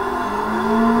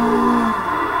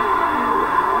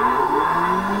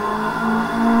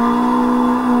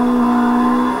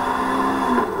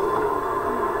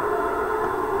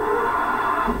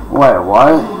 Wait,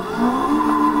 what?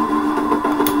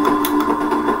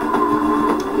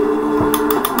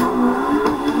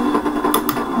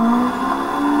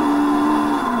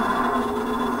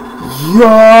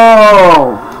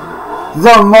 Yo!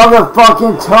 The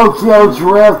motherfucking Tokyo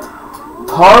Drift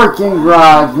parking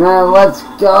garage, man. Let's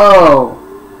go.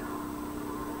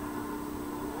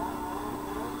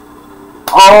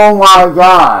 Oh my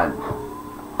god.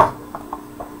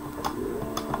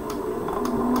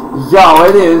 Yo,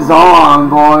 it is on,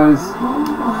 boys.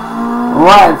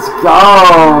 Let's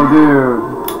go,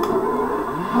 dude.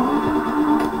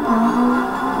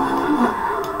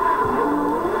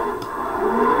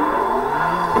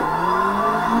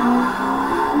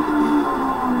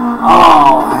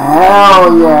 Oh,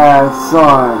 hell yeah,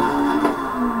 son.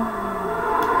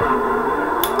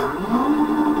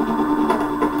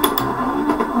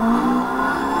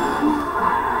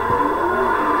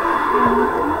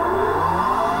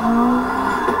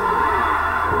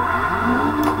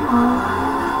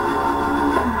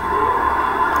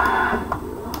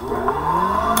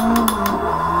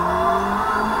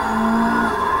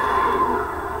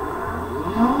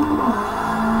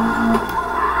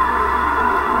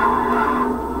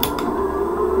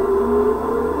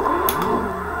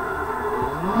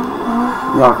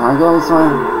 Yo, can I go this way?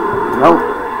 Nope.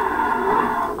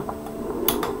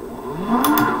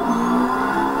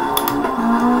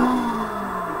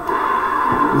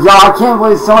 Yo, I can't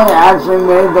believe somebody actually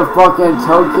made the fucking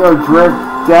Tokyo Drift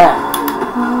deck.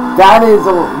 That is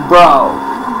a... Bro.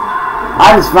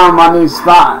 I just found my new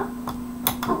spot.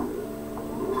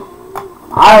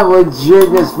 I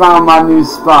legit just found my new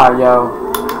spot, yo.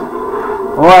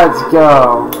 Let's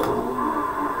go.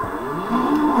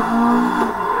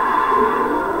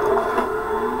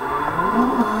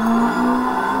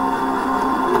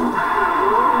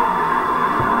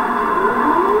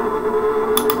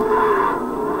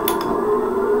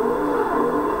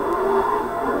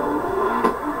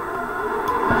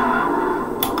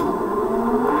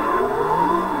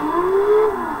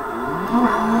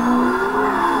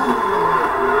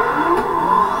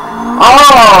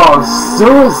 Oh,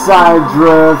 Suicide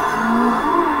Drift.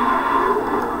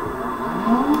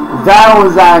 That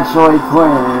was actually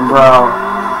clean, bro.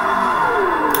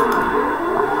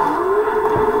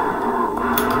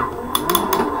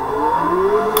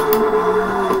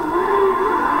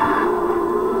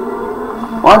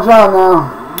 Watch out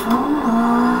now.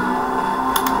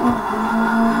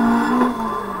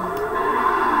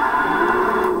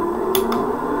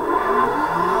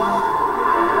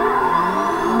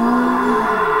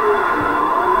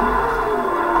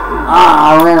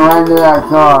 that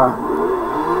car.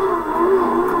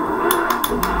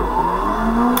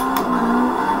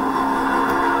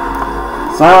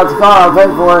 Sign out the car, I'll pay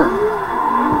for it.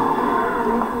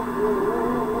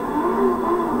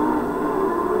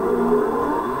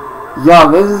 Yo,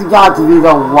 this has got to be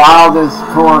the wildest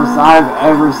course I've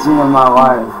ever seen in my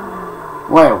life.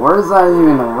 Wait, where does that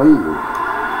even lead?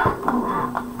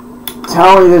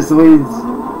 Tell me this leads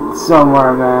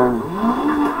somewhere, man.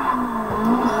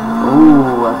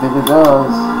 Ooh, I think it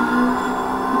does.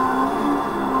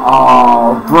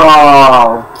 Oh,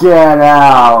 bro, get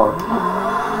out.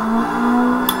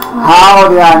 How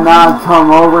did I not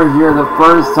come over here the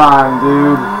first time,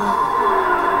 dude?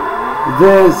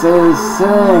 This is sick,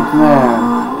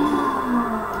 man.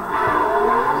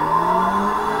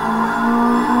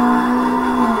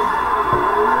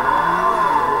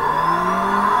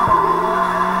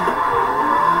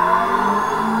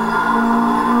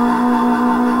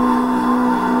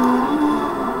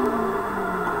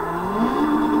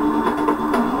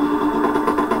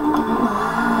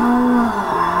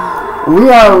 We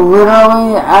are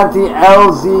literally at the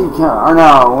LZ, or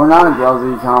no, we're not at the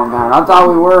LZ compound. I thought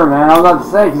we were, man. I was about to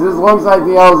say, because this looks like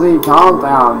the LZ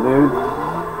compound, dude.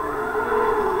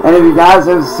 And if you guys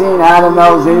have seen Adam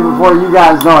LZ before, you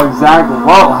guys know exactly.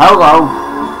 Whoa, hello.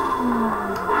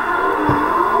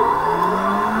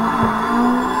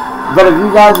 But if you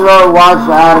guys have ever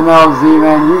watched Adam LZ,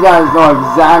 man, you guys know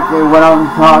exactly what I'm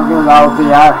talking about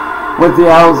with the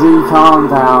LZ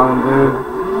compound, dude.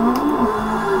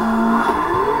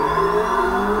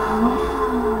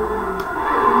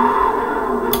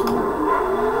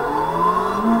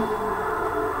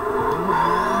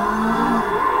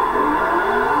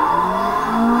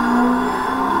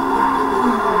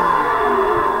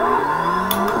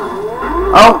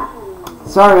 Oh,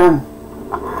 sorry, man.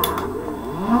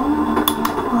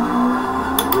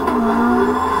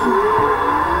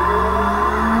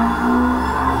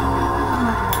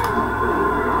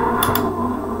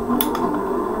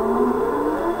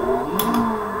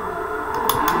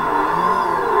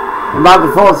 I'm about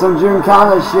to pull some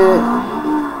Gymkhana shit.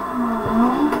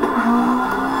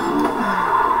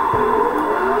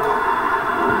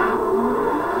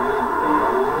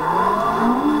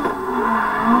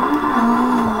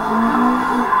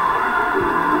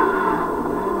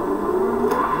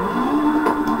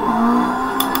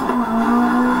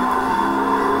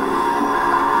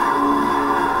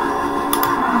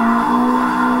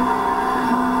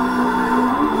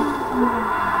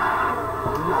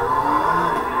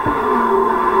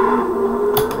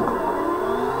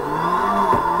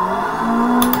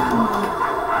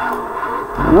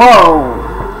 Whoa!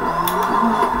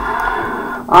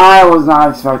 I was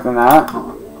not expecting that.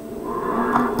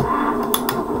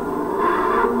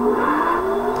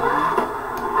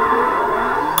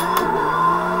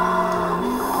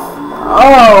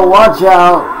 Oh, watch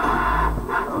out.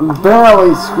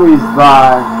 Barely squeezed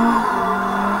by.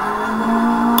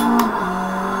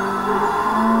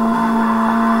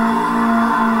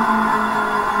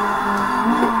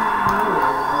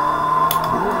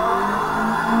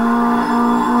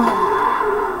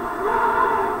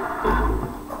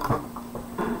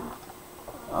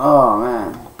 Oh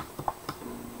man,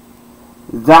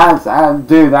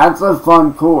 dude, that's a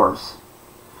fun course.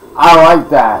 I like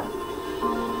that.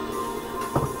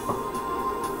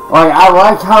 Like, I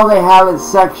like how they have it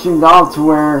sectioned off to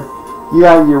where you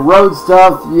have your road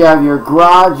stuff, you have your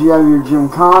garage, you have your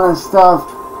Gymkhana stuff.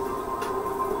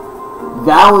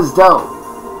 That was dope.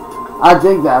 I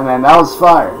dig that, man. That was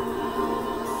fire.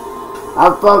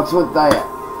 I fucks with that.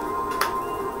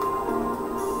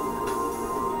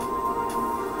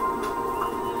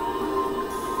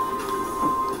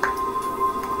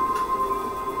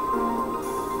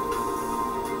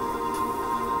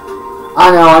 I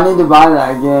know, I need to buy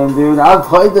that game, dude. I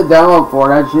played the demo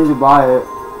for it. I just need to buy it.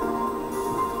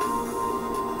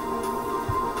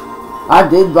 I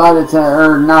did buy the,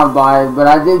 or not buy it, but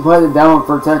I did play the demo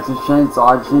for Texas Chainsaw.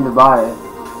 I just need to buy it.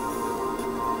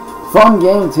 Fun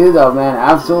game too, though, man.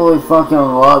 Absolutely fucking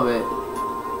love it.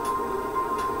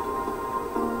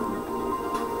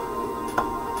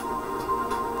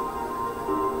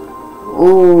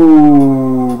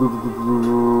 Ooh,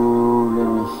 let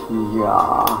me see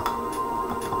ya.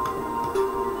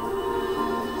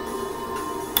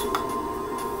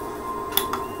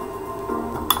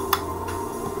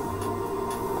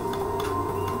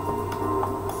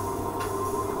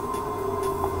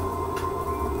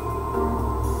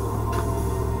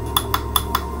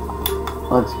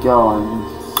 Let's go in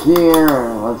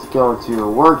here, let's go to the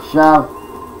workshop,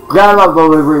 grab a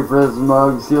delivery for this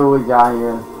mug, see what we got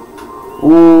here.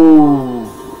 Ooh,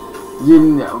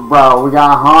 Bro, we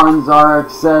got Hans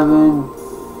RX-7.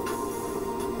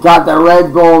 Got the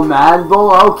Red Bull Mad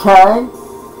Bull, okay.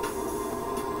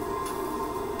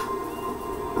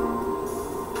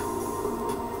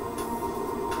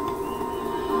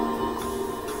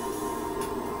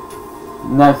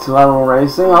 Next Level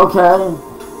Racing, okay.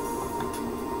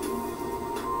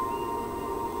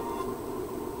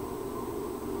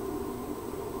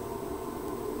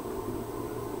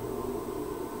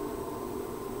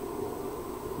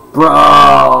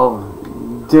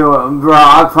 Bro, do it, bro.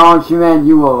 I promise you, man,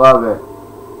 you will love it.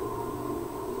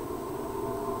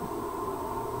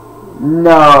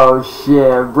 No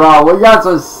shit, bro. We got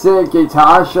some sick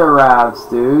Itasha wraps,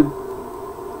 dude.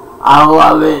 I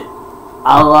love it.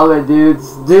 I love it, dude.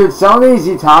 Dude, some of these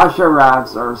Itasha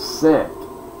wraps are sick.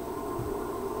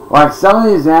 Like, some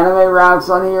of these anime wraps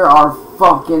on here are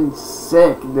fucking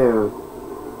sick, dude.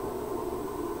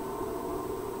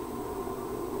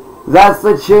 That's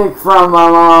the chick from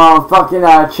fucking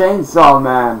Chainsaw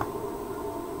Man.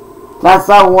 That's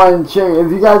that one chick. If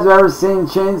you guys have ever seen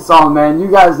Chainsaw Man, you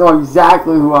guys know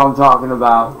exactly who I'm talking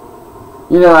about.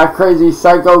 You know, that crazy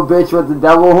psycho bitch with the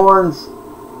devil horns?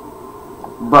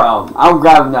 Bro, I'm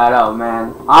grabbing that up,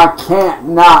 man. I can't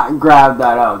not grab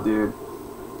that up, dude.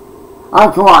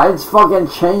 Oh, come on. It's fucking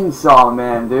Chainsaw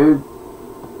Man, dude.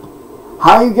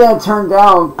 How you gonna turn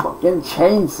down fucking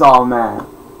Chainsaw Man?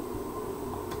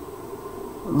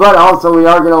 But also, we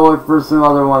are going to look for some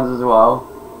other ones as well.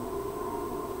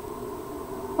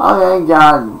 Okay,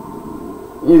 got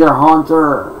either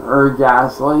Haunter or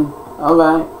Ghastly.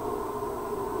 Okay.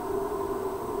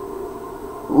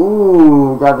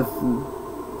 Ooh,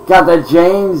 got the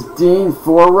James Dean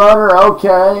Forerunner.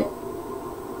 Okay.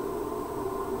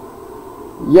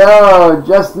 Yo,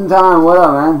 just in time. What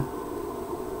up, man?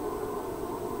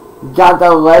 Got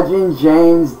the Legend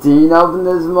James Dean up in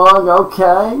this mug.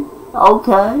 Okay.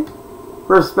 Okay.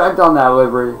 Respect on that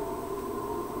livery.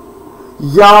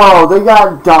 Yo, they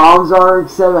got Dom's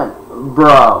RX-7.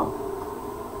 Bro.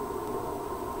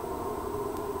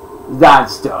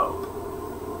 That's dope.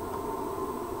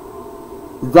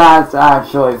 That's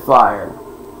actually fire.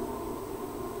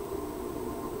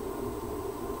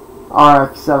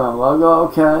 RX-7 logo,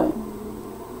 okay.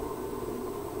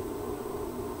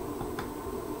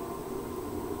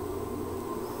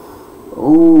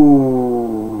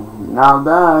 Ooh, not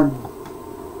bad.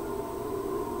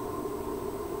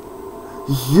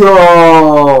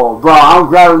 Yo, bro, I'm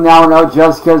grabbing that one out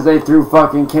just because they threw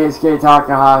fucking Keisuke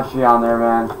Takahashi on there,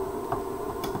 man.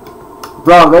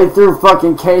 Bro, they threw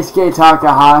fucking Keisuke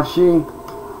Takahashi,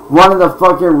 one of the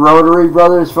fucking Rotary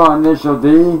brothers from Initial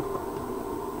D.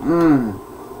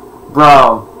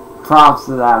 Bro, props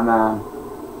to that, man.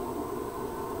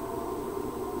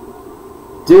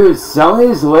 Dude, some of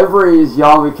these liveries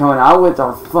y'all be coming out with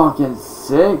are fucking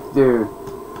sick, dude.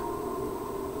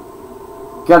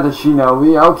 Got the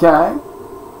Shinobi, okay.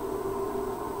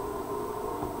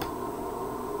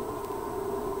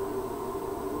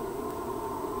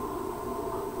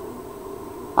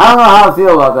 I don't know how I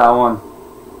feel about that one.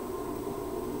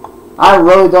 I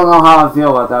really don't know how I feel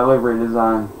about that livery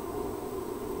design.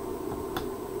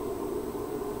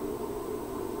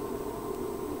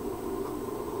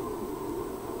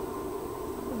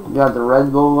 Got the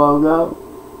Red Bull logo.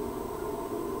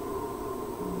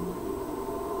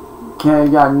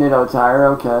 Okay, got Nitto tire,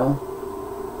 okay.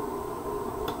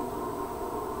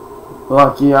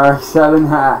 Lucky RX-7,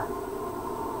 ha.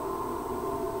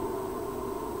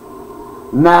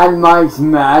 Mad Mike's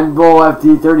Mad Bull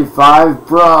FD35,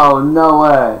 bro, no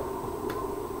way.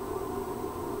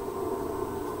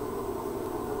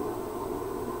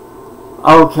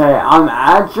 Okay, I'm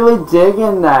actually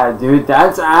digging that, dude.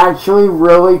 That's actually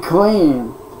really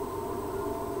clean.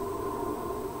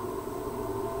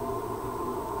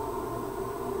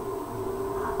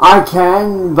 I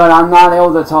can, but I'm not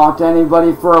able to talk to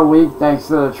anybody for a week thanks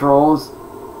to the trolls.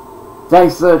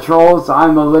 Thanks to the trolls,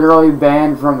 I'm literally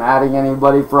banned from adding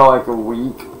anybody for like a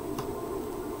week.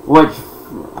 Which,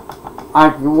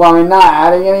 I mean, not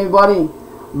adding anybody,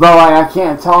 but like I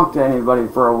can't talk to anybody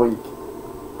for a week.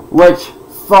 Which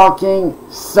fucking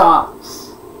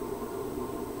sucks.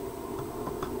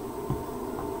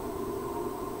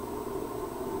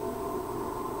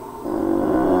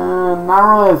 Not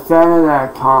really a fan of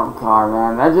that comp car,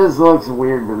 man. That just looks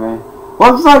weird to me.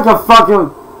 Looks like a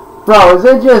fucking... Bro, is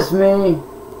it just me?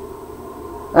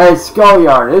 Hey,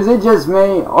 Schoolyard, is it just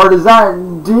me? Or does that...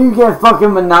 Do you get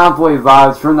fucking Monopoly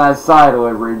vibes from that side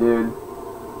livery, dude?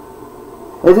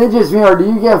 Is it just me, or do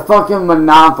you get fucking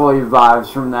Monopoly vibes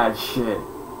from that shit?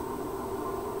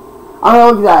 I mean,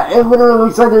 look at that. It literally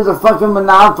looks like there's a fucking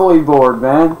Monopoly board,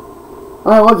 man.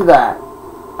 I mean, look at that.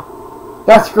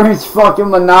 That screams fucking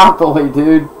Monopoly,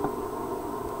 dude.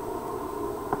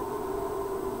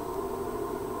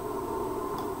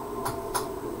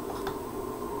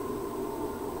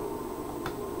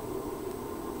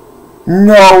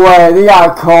 No way, they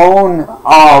got a cone?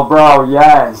 Oh, bro,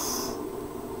 yes.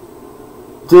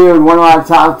 Dude, one of my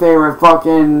top favorite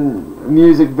fucking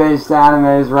music-based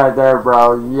animes right there,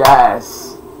 bro.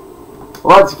 Yes.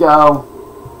 Let's go.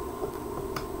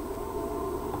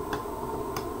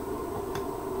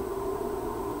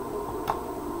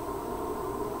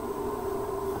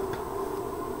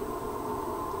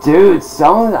 Dude,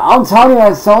 I'm telling you,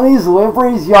 man, some of these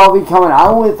liveries y'all be coming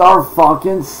out with are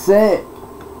fucking sick.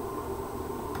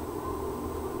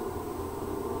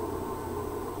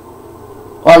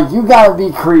 Like, you gotta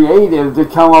be creative to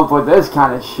come up with this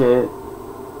kind of shit.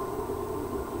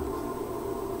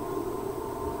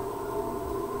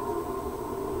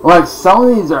 Like, some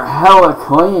of these are hella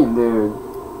clean, dude.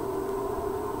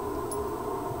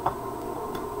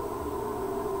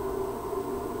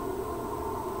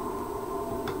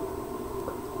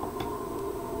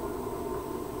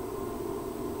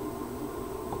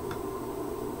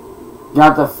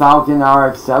 Got the Falcon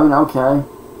RX-7, okay.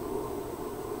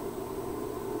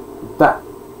 That.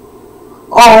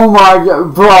 Oh my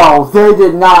god, bro, they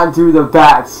did not do the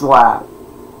back slap.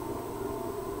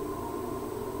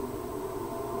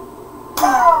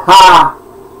 Ha!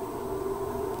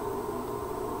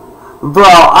 Bro,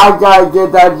 I gotta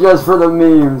get that just for the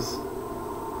memes.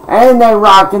 And they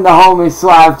rocking the homie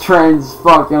Slap Train's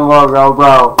fucking logo,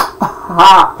 bro.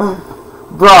 Ha!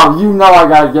 Bro, you know I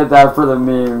gotta get that for the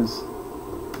memes.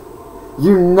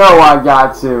 You know I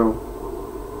got to.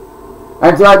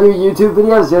 And do I do YouTube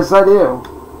videos? Yes, I do.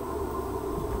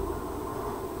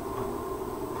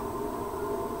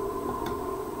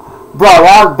 Bro,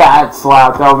 that was bad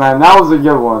slap though, man. That was a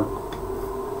good one.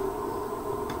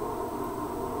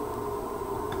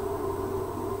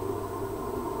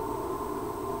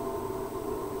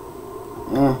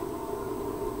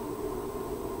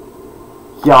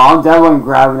 Yo, I'm definitely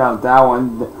grabbing up that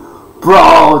one.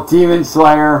 Bro, Demon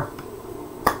Slayer.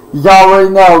 Y'all already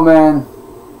know, man.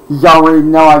 Y'all already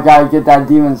know I gotta get that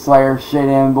Demon Slayer shit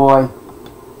in, boy.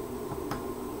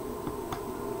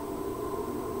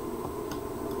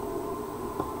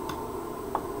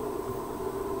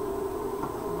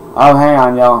 Oh, hang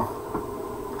on, y'all.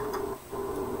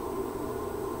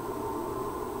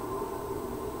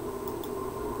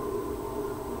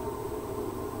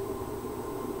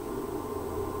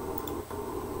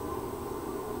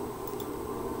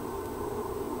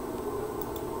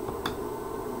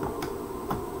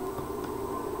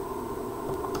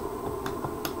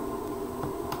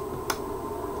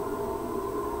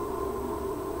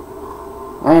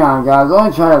 Hang on, guys. Let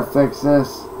me try to fix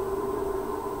this.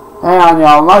 Hang on,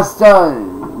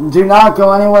 y'all. Do not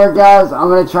go anywhere, guys. I'm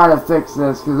going to try to fix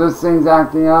this because this thing's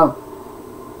acting up.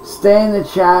 Stay in the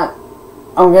chat.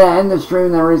 I'm going to end the stream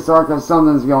and then restart because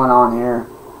something's going on here.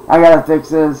 I got to fix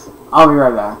this. I'll be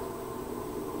right back.